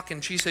deadlock,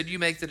 and she said, you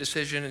make the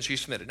decision, and she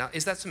submitted. Now,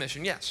 is that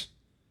submission? Yes.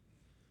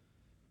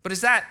 But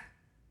is that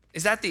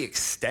the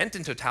extent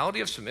and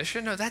totality of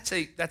submission? No, that's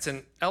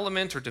an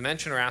element or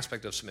dimension or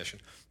aspect of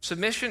submission.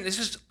 Submission, this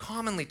is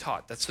commonly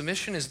taught, that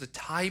submission is the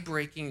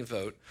tie-breaking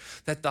vote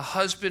that the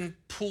husband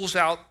pulls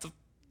out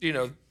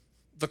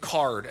the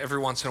card every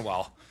once in a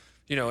while.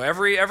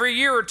 Every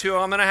year or two,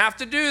 I'm going to have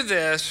to do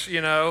this,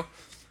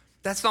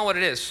 That's not what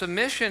it is.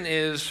 Submission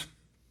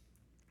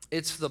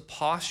it's the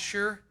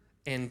posture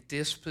and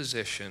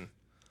disposition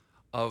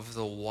of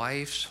the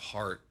wife's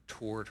heart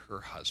toward her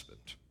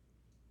husband.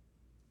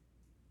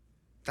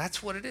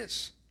 That's what it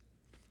is.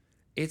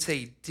 It's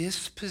a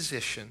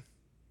disposition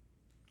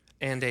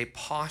and a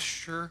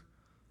posture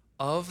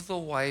of the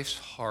wife's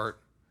heart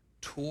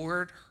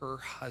toward her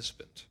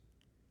husband.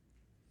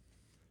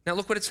 Now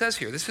look what it says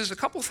here. This is a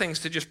couple things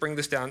to just bring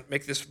this down,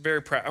 make this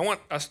very I want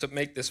us to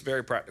make this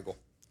very practical.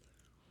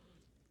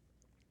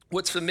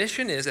 What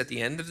submission is at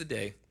the end of the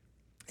day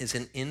is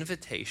an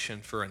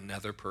invitation for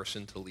another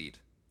person to lead.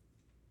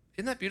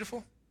 Isn't that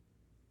beautiful?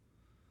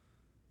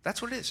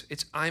 That's what it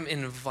is. I'm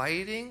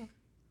inviting,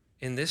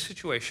 in this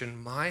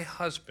situation, my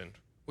husband,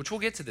 which we'll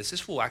get to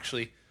this will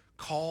actually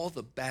call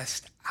the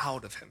best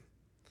out of him.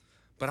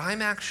 But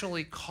I'm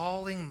actually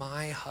calling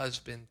my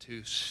husband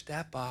to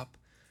step up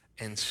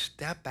and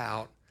step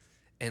out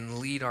and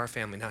lead our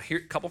family. Now, here,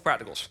 a couple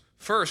practicals.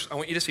 First, I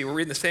want you to see, we're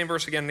reading the same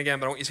verse again and again,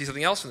 but I want you to see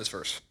something else in this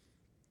verse.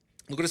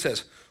 Look what it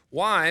says.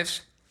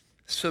 Wives,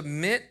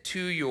 submit to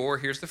your,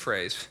 here's the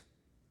phrase,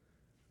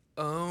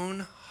 own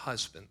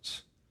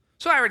husbands.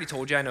 So I already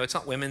told you, I know it's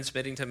not women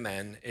submitting to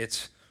men,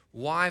 it's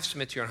wives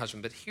submit to your own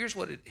husband. But here's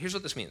what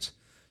this means.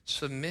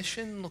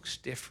 Submission looks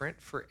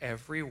different for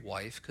every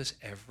wife because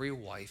every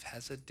wife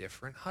has a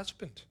different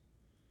husband.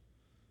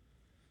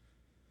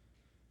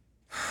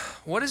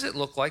 What does it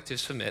look like to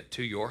submit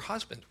to your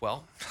husband?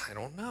 Well, I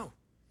don't know.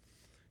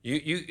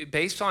 You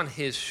based on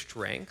his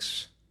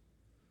strengths,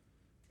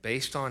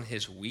 based on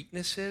his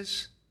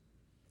weaknesses,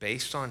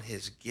 based on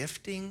his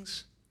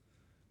giftings,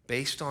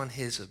 based on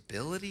his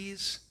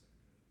abilities,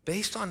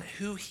 based on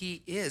who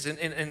he is.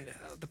 And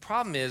the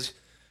problem is,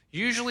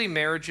 usually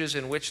marriages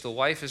in which the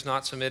wife is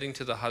not submitting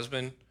to the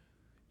husband,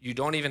 you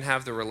don't even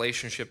have the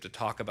relationship to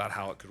talk about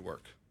how it could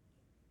work.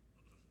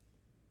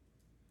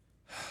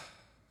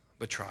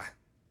 But try.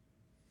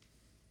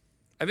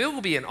 I mean, it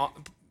will be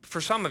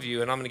for some of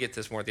you, and I'm going to get to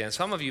this more at the end,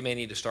 some of you may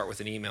need to start with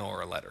an email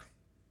or a letter.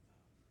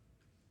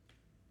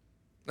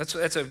 That's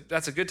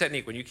a good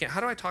technique when you can't.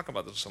 How do I talk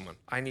about this with someone?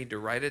 I need to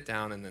write it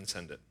down and then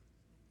send it.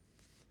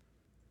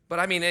 But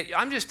I mean,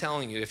 I'm just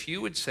telling you, if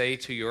you would say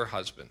to your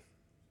husband,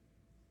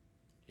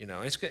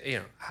 it's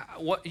good,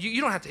 what you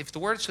don't have to. If the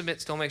word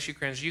submit still makes you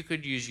cringe, you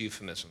could use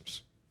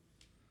euphemisms.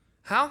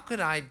 How could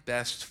I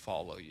best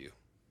follow you?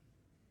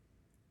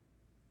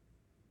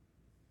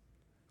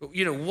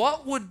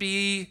 What would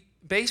be,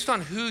 based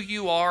on who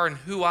you are and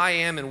who I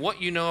am and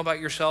what you know about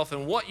yourself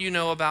and what you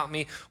know about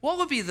me, what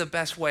would be the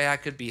best way I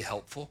could be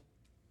helpful?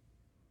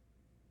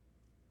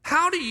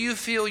 How do you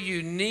feel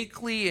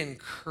uniquely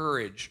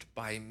encouraged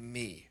by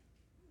me?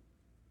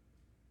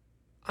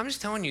 I'm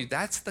just telling you,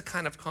 that's the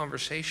kind of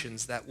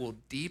conversations that will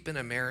deepen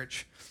a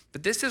marriage.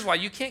 But this is why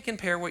you can't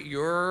compare what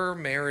your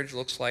marriage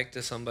looks like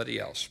to somebody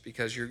else,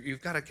 because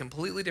you've got a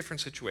completely different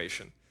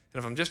situation. And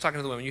if I'm just talking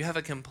to the women, you have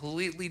a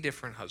completely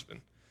different husband.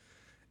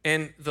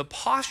 And the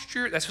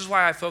posture, this is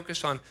why I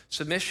focus on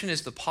submission,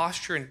 is the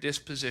posture and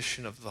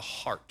disposition of the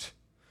heart.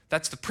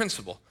 That's the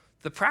principle.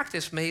 The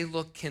practice may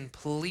look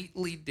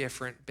completely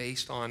different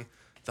based on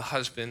the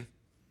husband,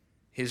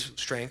 his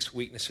strengths,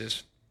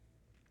 weaknesses,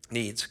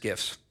 needs,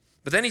 gifts.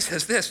 But then he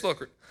says this,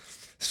 look,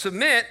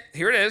 submit,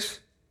 here it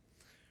is,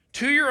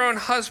 to your own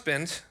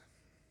husband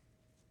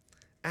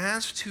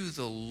as to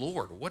the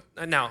Lord. What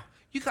now?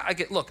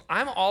 Look,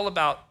 I'm all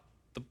about,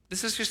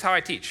 this is just how I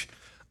teach,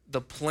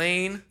 the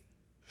plain,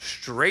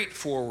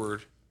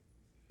 straightforward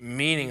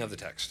meaning of the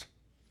text.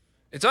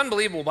 It's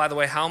unbelievable, by the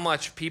way, how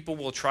much people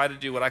will try to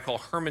do what I call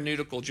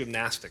hermeneutical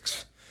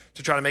gymnastics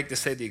to try to make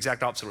this say the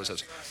exact opposite of what it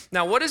says.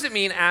 Now, what does it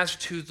mean as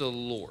to the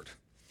Lord?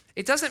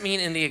 It doesn't mean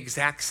in the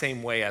exact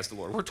same way as the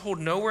Lord. We're told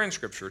nowhere in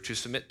Scripture to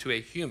submit to a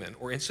human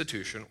or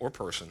institution or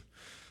person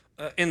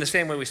in the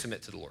same way we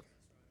submit to the Lord.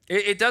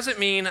 It doesn't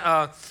mean,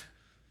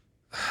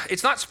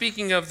 it's not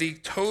speaking of the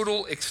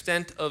total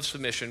extent of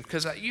submission,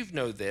 because you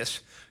know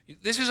this.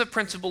 This is a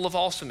principle of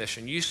all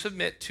submission. You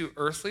submit to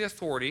earthly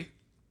authority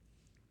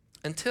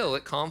until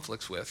it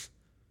conflicts with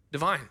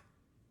divine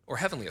or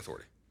heavenly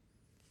authority.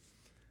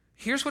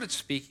 Here's what it's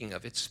speaking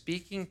of. It's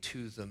speaking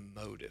to the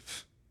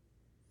motive.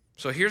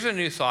 So here's a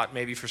new thought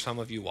maybe for some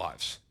of you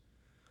wives.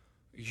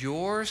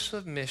 Your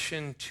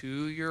submission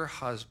to your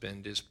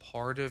husband is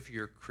part of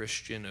your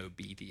Christian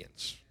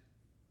obedience.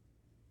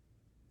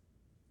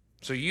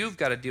 So you've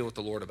got to deal with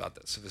the Lord about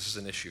this if this is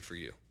an issue for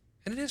you.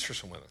 And it is for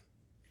some women.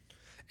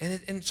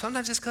 And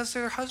sometimes it's because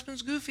their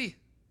husband's goofy.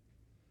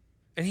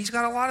 And he's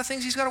got a lot of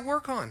things he's got to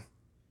work on.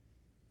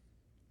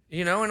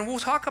 And we'll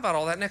talk about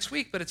all that next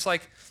week, but it's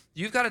like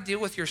you've got to deal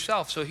with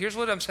yourself. So here's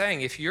what I'm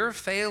saying. If you're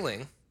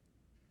failing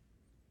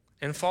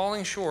and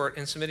falling short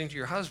in submitting to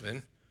your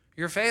husband,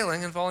 you're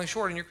failing and falling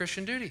short in your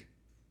Christian duty.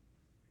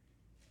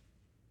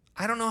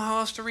 I don't know how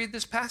else to read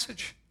this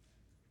passage.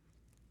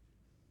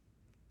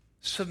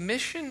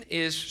 Submission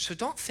is, so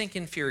don't think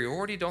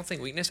inferiority, don't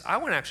think weakness. I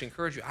want to actually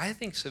encourage you. I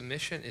think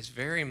submission is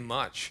very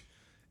much,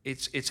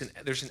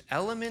 there's an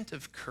element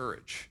of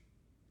courage.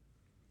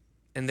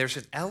 And there's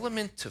an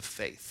element of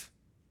faith.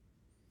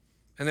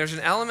 And there's an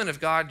element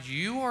of, God,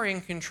 you are in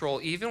control,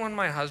 even when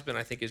my husband,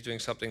 I think, is doing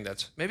something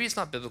that's, maybe it's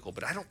not biblical,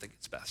 but I don't think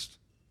it's best.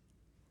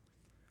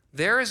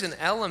 There is an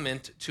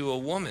element to a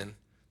woman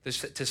to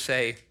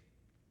say,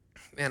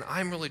 man,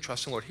 I'm really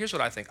trusting the Lord. Here's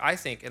what I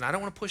think. And I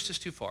don't want to push this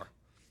too far.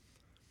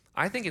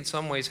 I think in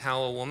some ways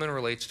how a woman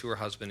relates to her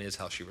husband is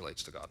how she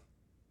relates to God.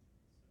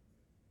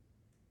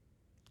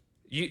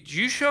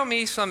 You show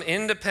me some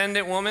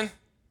independent woman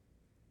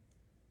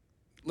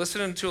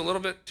listening to a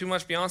little bit too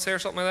much Beyonce or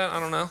something like that. I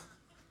don't know.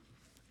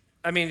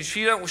 I mean,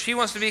 she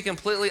wants to be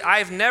completely,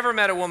 I've never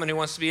met a woman who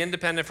wants to be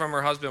independent from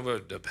her husband,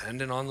 but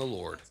dependent on the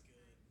Lord.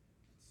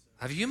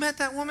 Have you met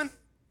that woman?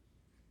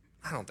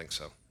 I don't think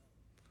so.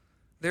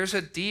 There's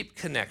a deep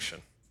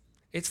connection.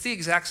 It's the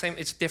exact same,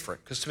 it's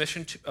different, because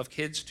submission of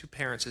kids to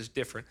parents is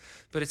different,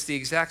 but it's the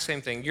exact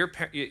same thing.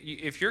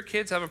 If your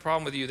kids have a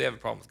problem with you, they have a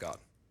problem with God.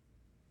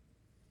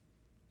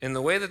 And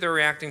the way that they're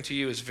reacting to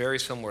you is very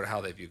similar to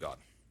how they view God.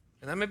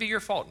 And that may be your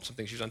fault in some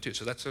things you've done too.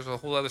 So there's a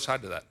whole other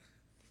side to that.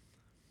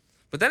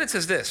 But then it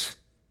says this.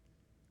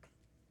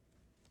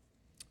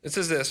 It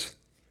says this.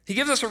 He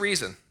gives us a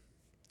reason.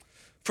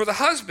 For the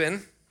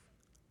husband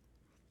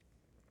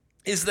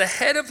is the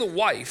head of the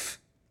wife.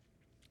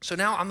 So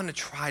now I'm going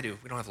to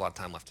we don't have a lot of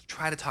time left, to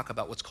try to talk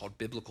about what's called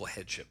biblical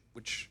headship,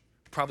 which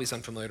probably is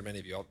unfamiliar to many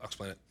of you. I'll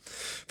explain it.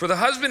 For the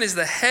husband is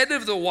the head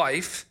of the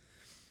wife,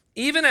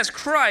 even as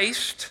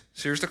Christ,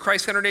 so here's the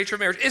Christ-centered nature of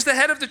marriage, is the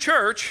head of the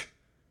church,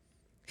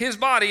 his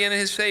body and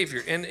his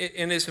Savior, and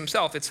is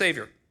himself, its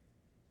Savior.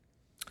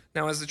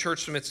 Now, as the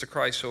church submits to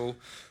Christ, so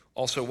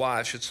also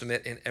wives should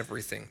submit in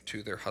everything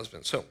to their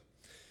husbands. So,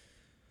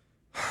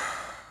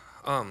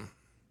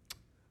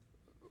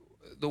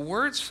 the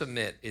word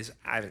submit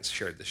I haven't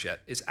shared this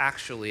yet, is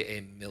actually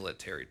a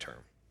military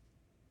term.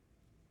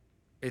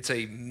 It's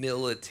a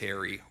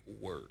military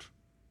word.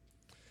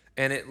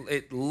 And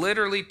it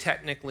literally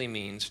technically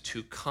means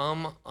to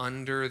come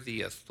under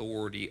the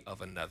authority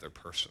of another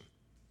person.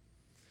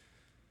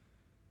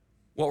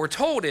 What we're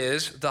told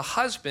is the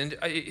husband,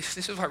 this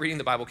is why reading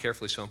the Bible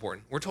carefully is so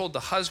important. We're told the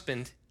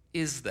husband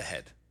is the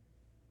head.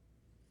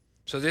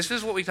 So this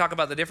is what we talk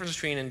about, the difference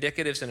between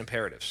indicatives and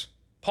imperatives.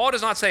 Paul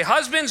does not say,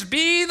 husbands,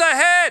 be the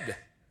head.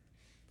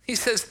 He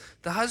says,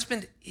 the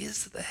husband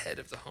is the head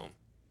of the home.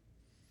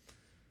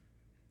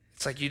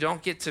 It's like you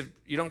don't get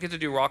to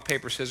do rock,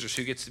 paper, scissors.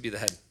 Who gets to be the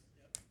head?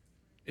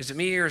 Is it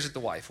me or is it the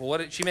wife? Well,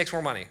 she makes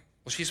more money.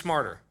 Well, she's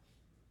smarter.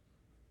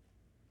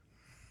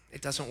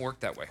 It doesn't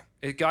work that way.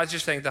 God's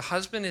just saying the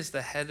husband is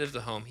the head of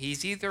the home.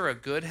 He's either a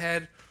good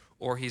head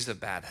or he's a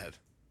bad head.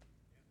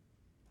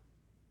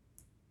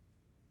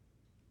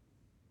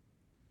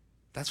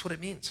 That's what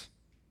it means.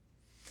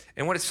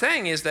 And what it's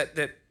saying is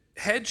that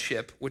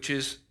headship, which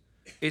is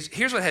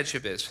here's what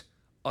headship is: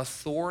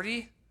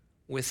 authority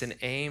with an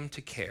aim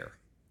to care.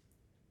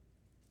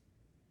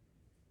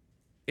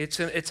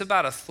 It's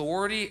about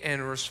authority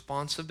and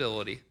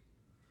responsibility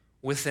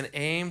with an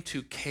aim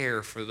to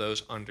care for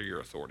those under your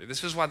authority.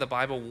 This is why the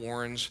Bible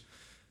warns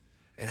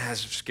and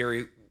has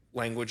scary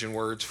language and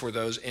words for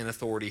those in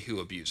authority who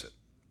abuse it.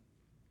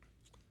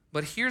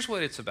 But here's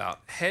what it's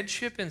about.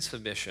 Headship and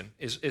submission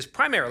is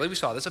primarily, we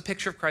saw this, a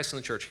picture of Christ in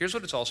the church. Here's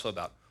what it's also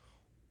about: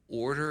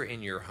 order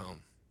in your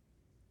home.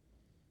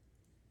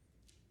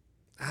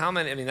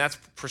 That's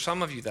for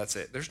some of you, that's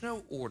it. There's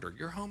no order.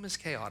 Your home is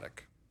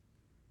chaotic.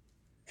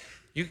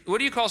 What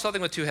do you call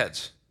something with two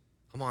heads?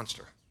 A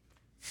monster.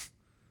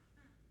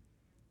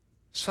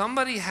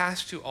 Somebody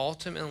has to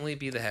ultimately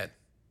be the head.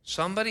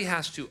 Somebody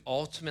has to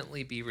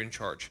ultimately be in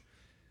charge.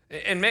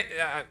 And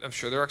I'm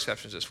sure there are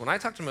exceptions to this. When I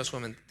talk to most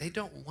women, they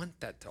don't want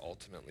that to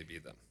ultimately be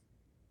them.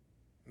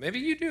 Maybe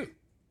you do. I'm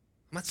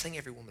not saying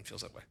every woman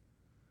feels that way.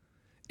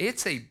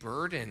 It's a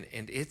burden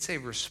and it's a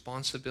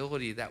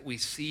responsibility that we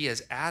see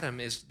as Adam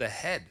is the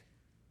head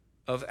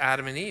of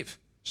Adam and Eve.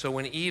 So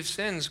when Eve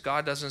sins,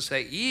 God doesn't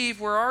say,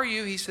 Eve, where are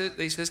you? He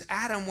says,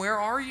 Adam, where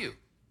are you?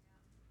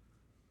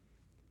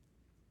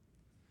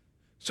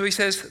 So he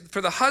says,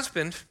 for the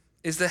husband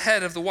is the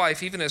head of the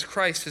wife, even as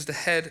Christ is the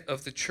head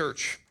of the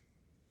church.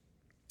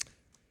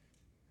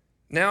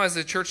 Now, as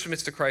the church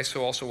submits to Christ,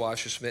 so also wives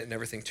should submit in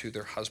everything to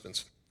their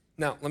husbands.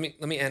 Now, let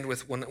me end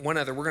with one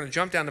other. We're going to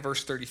jump down to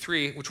verse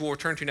 33, which we'll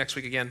return to next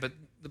week again.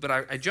 But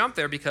I jumped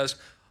there because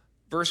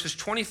verses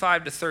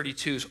 25 to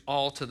 32 is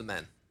all to the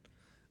men.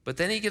 But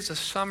then he gives a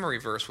summary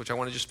verse, which I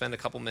want to just spend a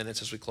couple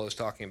minutes as we close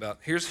talking about.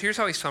 Here's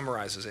how he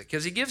summarizes it,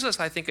 because he gives us,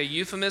 I think, a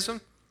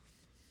euphemism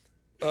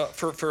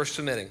for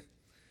submitting.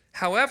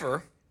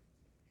 However,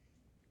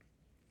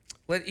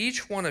 let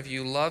each one of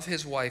you love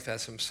his wife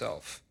as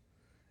himself,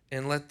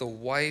 and let the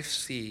wife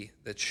see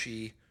that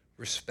she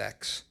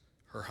respects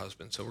her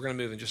husband. So we're going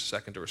to move in just a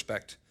second to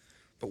respect.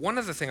 But one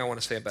other thing I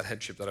want to say about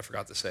headship that I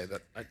forgot to say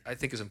that I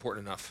think is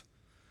important enough.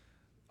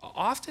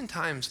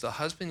 Oftentimes, the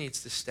husband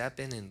needs to step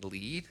in and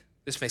lead.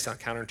 This may sound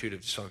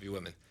counterintuitive to some of you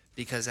women,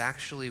 because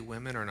actually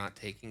women are not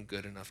taking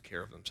good enough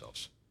care of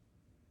themselves.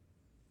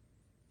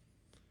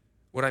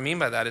 What I mean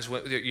by that is,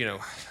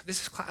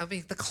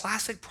 the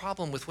classic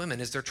problem with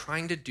women is they're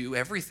trying to do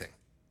everything.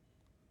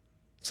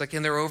 It's like,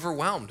 and they're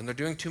overwhelmed, and they're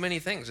doing too many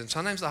things. And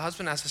sometimes the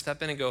husband has to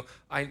step in and go,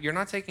 you're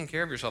not taking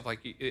care of yourself. Like,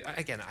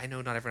 again, I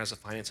know not everyone has the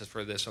finances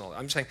for this and all that.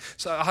 I'm saying,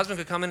 so a husband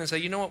could come in and say,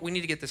 you know what, we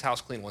need to get this house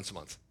clean once a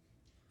month.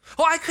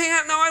 Oh, I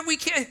can't, no, we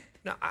can't.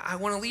 No, I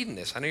want to lead in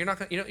this. I know you're not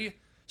going to,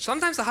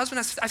 sometimes the husband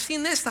has to, I've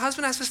seen this, the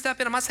husband has to step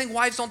in. I'm not saying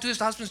wives don't do this,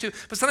 the husbands do.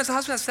 But sometimes the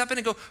husband has to step in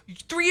and go,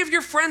 3 of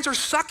your friends are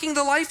sucking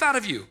the life out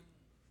of you.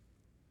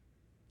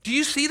 Do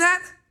you see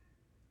that?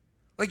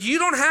 Like, you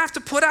don't have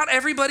to put out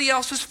everybody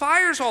else's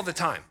fires all the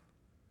time.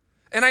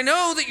 And I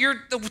know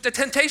that the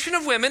temptation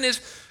of women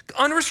is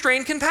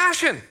unrestrained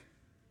compassion.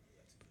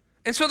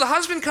 And so the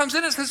husband comes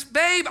in and says,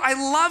 babe, I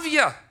love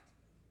you.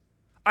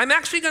 I'm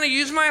actually going to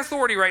use my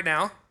authority right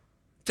now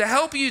to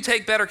help you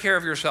take better care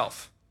of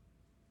yourself.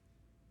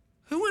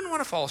 Who wouldn't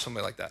want to follow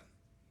somebody like that?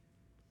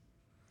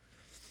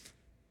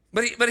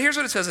 But here's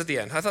what it says at the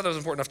end. I thought that was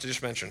important enough to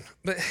just mention.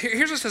 But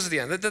here's what it says at the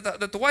end,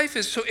 that the wife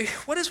is, so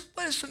what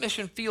does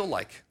submission feel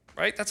like,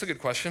 right? That's a good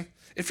question.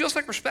 It feels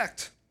like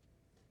respect.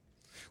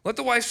 Let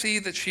the wife see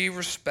that she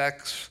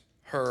respects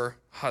her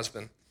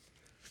husband.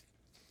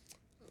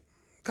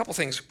 A couple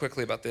things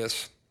quickly about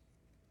this.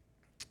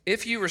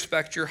 If you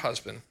respect your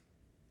husband,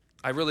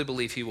 I really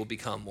believe he will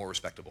become more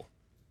respectable.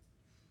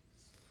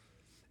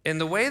 In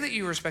the way that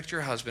you respect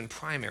your husband,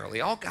 primarily,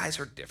 all guys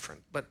are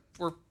different, but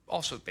we're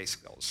also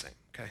basically all the same,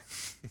 okay?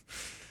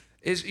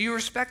 Is you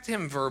respect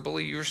him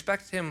verbally, you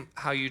respect him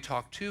how you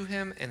talk to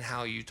him and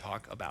how you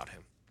talk about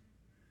him.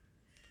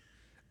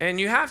 And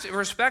you have to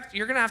respect,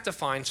 you're going to have to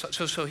find,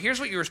 so here's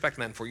what you respect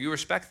men for. You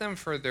respect them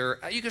for you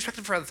can respect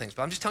them for other things,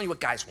 but I'm just telling you what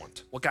guys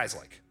want, what guys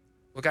like.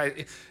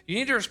 You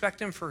need to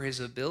respect him for his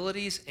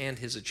abilities and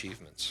his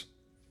achievements.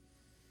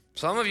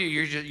 Some of you,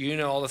 you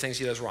know all the things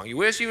he does wrong. You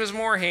wish he was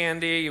more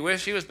handy. You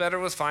wish he was better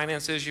with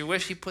finances. You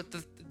wish he put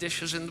the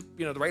dishes in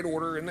the right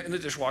order in the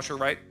dishwasher,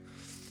 right?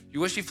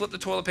 You wish he flipped the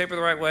toilet paper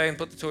the right way and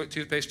put the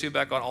toothpaste tube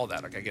back on, all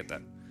that. Okay, I get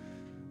that.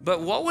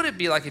 But what would it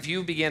be like if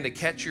you began to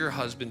catch your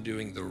husband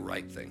doing the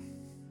right thing?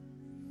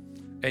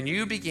 And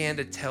you began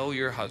to tell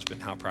your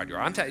husband how proud you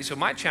are. I'm telling you, so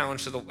my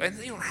challenge and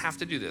you don't have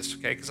to do this,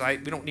 okay? Because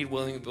we don't need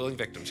willing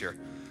victims here.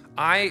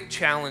 I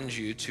challenge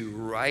you to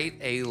write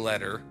a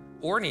letter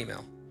or an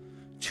email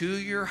to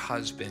your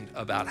husband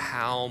about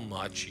how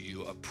much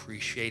you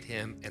appreciate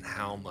him and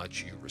how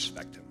much you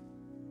respect him.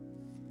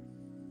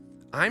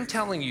 I'm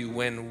telling you,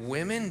 when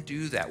women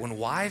do that, when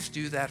wives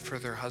do that for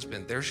their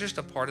husband, there's just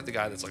a part of the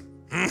guy that's like,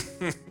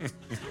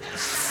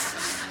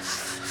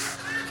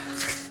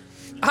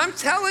 I'm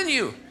telling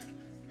you.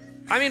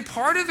 I mean,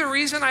 part of the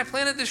reason I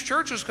planted this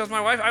church was because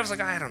my wife, I was like,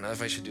 I don't know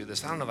if I should do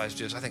this. I don't know if I should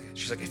do this.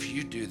 She's like, if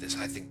you do this,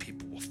 I think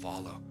people will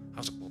follow. I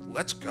was like, well,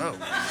 let's go.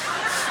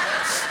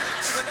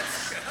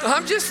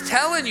 I'm just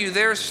telling you,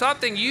 there's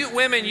something,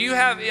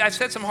 I've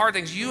said some hard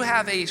things. You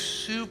have a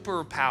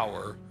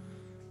superpower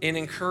in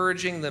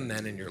encouraging the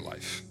men in your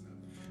life.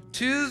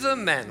 To the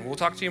men, we'll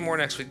talk to you more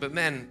next week, but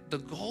men, the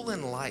goal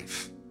in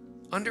life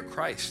under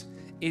Christ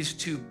is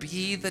to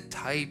be the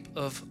type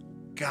of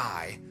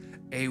guy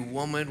a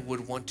woman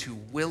would want to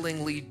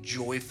willingly,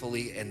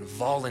 joyfully, and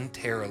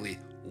voluntarily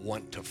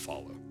want to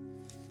follow.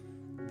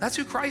 That's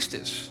who Christ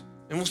is.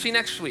 And we'll see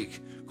next week.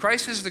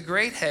 Christ is the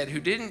great head who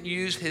didn't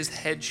use his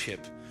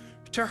headship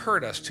to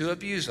hurt us, to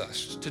abuse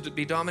us, to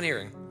be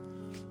domineering,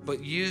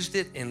 but used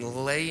it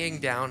in laying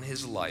down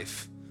his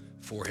life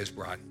for his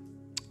bride.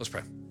 Let's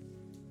pray.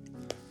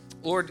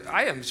 Lord,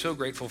 I am so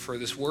grateful for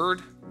this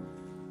word.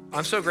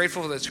 I'm so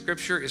grateful that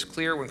scripture is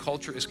clear when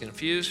culture is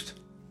confused.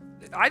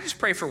 I just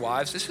pray for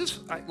wives.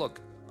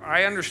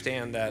 I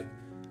understand that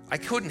I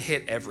couldn't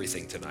hit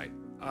everything tonight.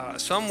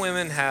 Some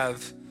women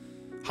have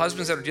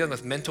husbands that are dealing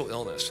with mental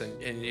illness,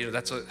 and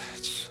that's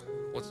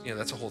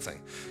a whole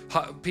thing.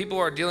 People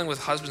are dealing with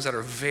husbands that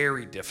are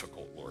very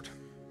difficult, Lord.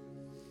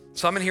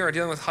 Some in here are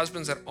dealing with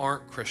husbands that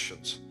aren't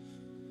Christians.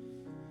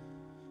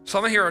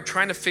 Some in here are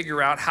trying to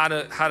figure out how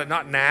to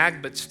not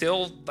nag, but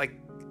still, like,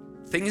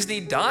 things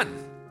need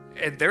done.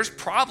 And there's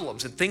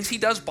problems, and things he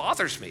does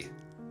bothers me.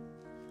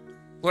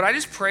 Lord, I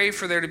just pray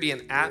for there to be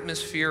an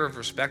atmosphere of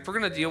respect. We're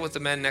going to deal with the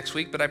men next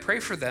week, but I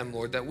pray for them,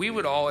 Lord, that we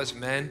would all as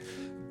men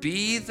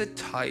be the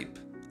type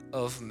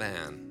of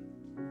man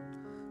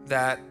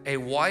that a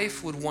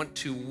wife would want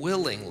to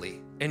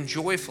willingly and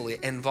joyfully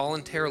and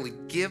voluntarily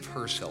give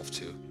herself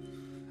to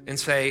and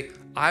say,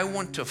 I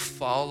want to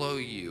follow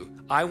you.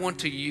 I want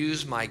to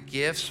use my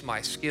gifts,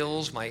 my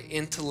skills, my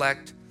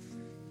intellect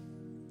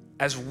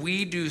as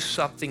we do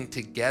something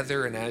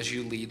together and as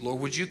you lead, Lord,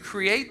 would you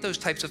create those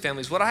types of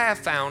families? What I have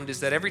found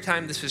is that every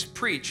time this is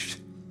preached,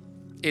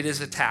 it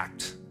is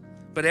attacked.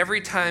 But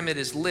every time it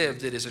is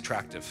lived, it is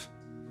attractive.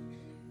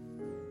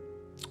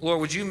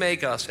 Lord, would you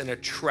make us an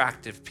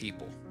attractive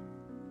people?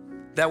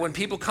 That when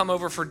people come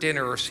over for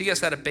dinner or see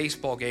us at a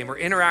baseball game or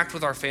interact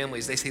with our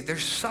families, they say,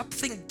 there's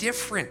something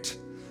different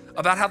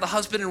about how the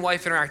husband and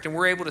wife interact. And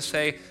we're able to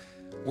say,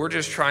 we're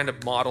just trying to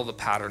model the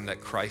pattern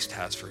that Christ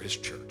has for his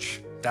church.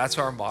 That's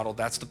our model.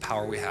 That's the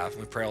power we have.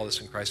 We pray all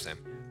this in Christ's name.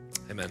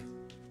 Amen.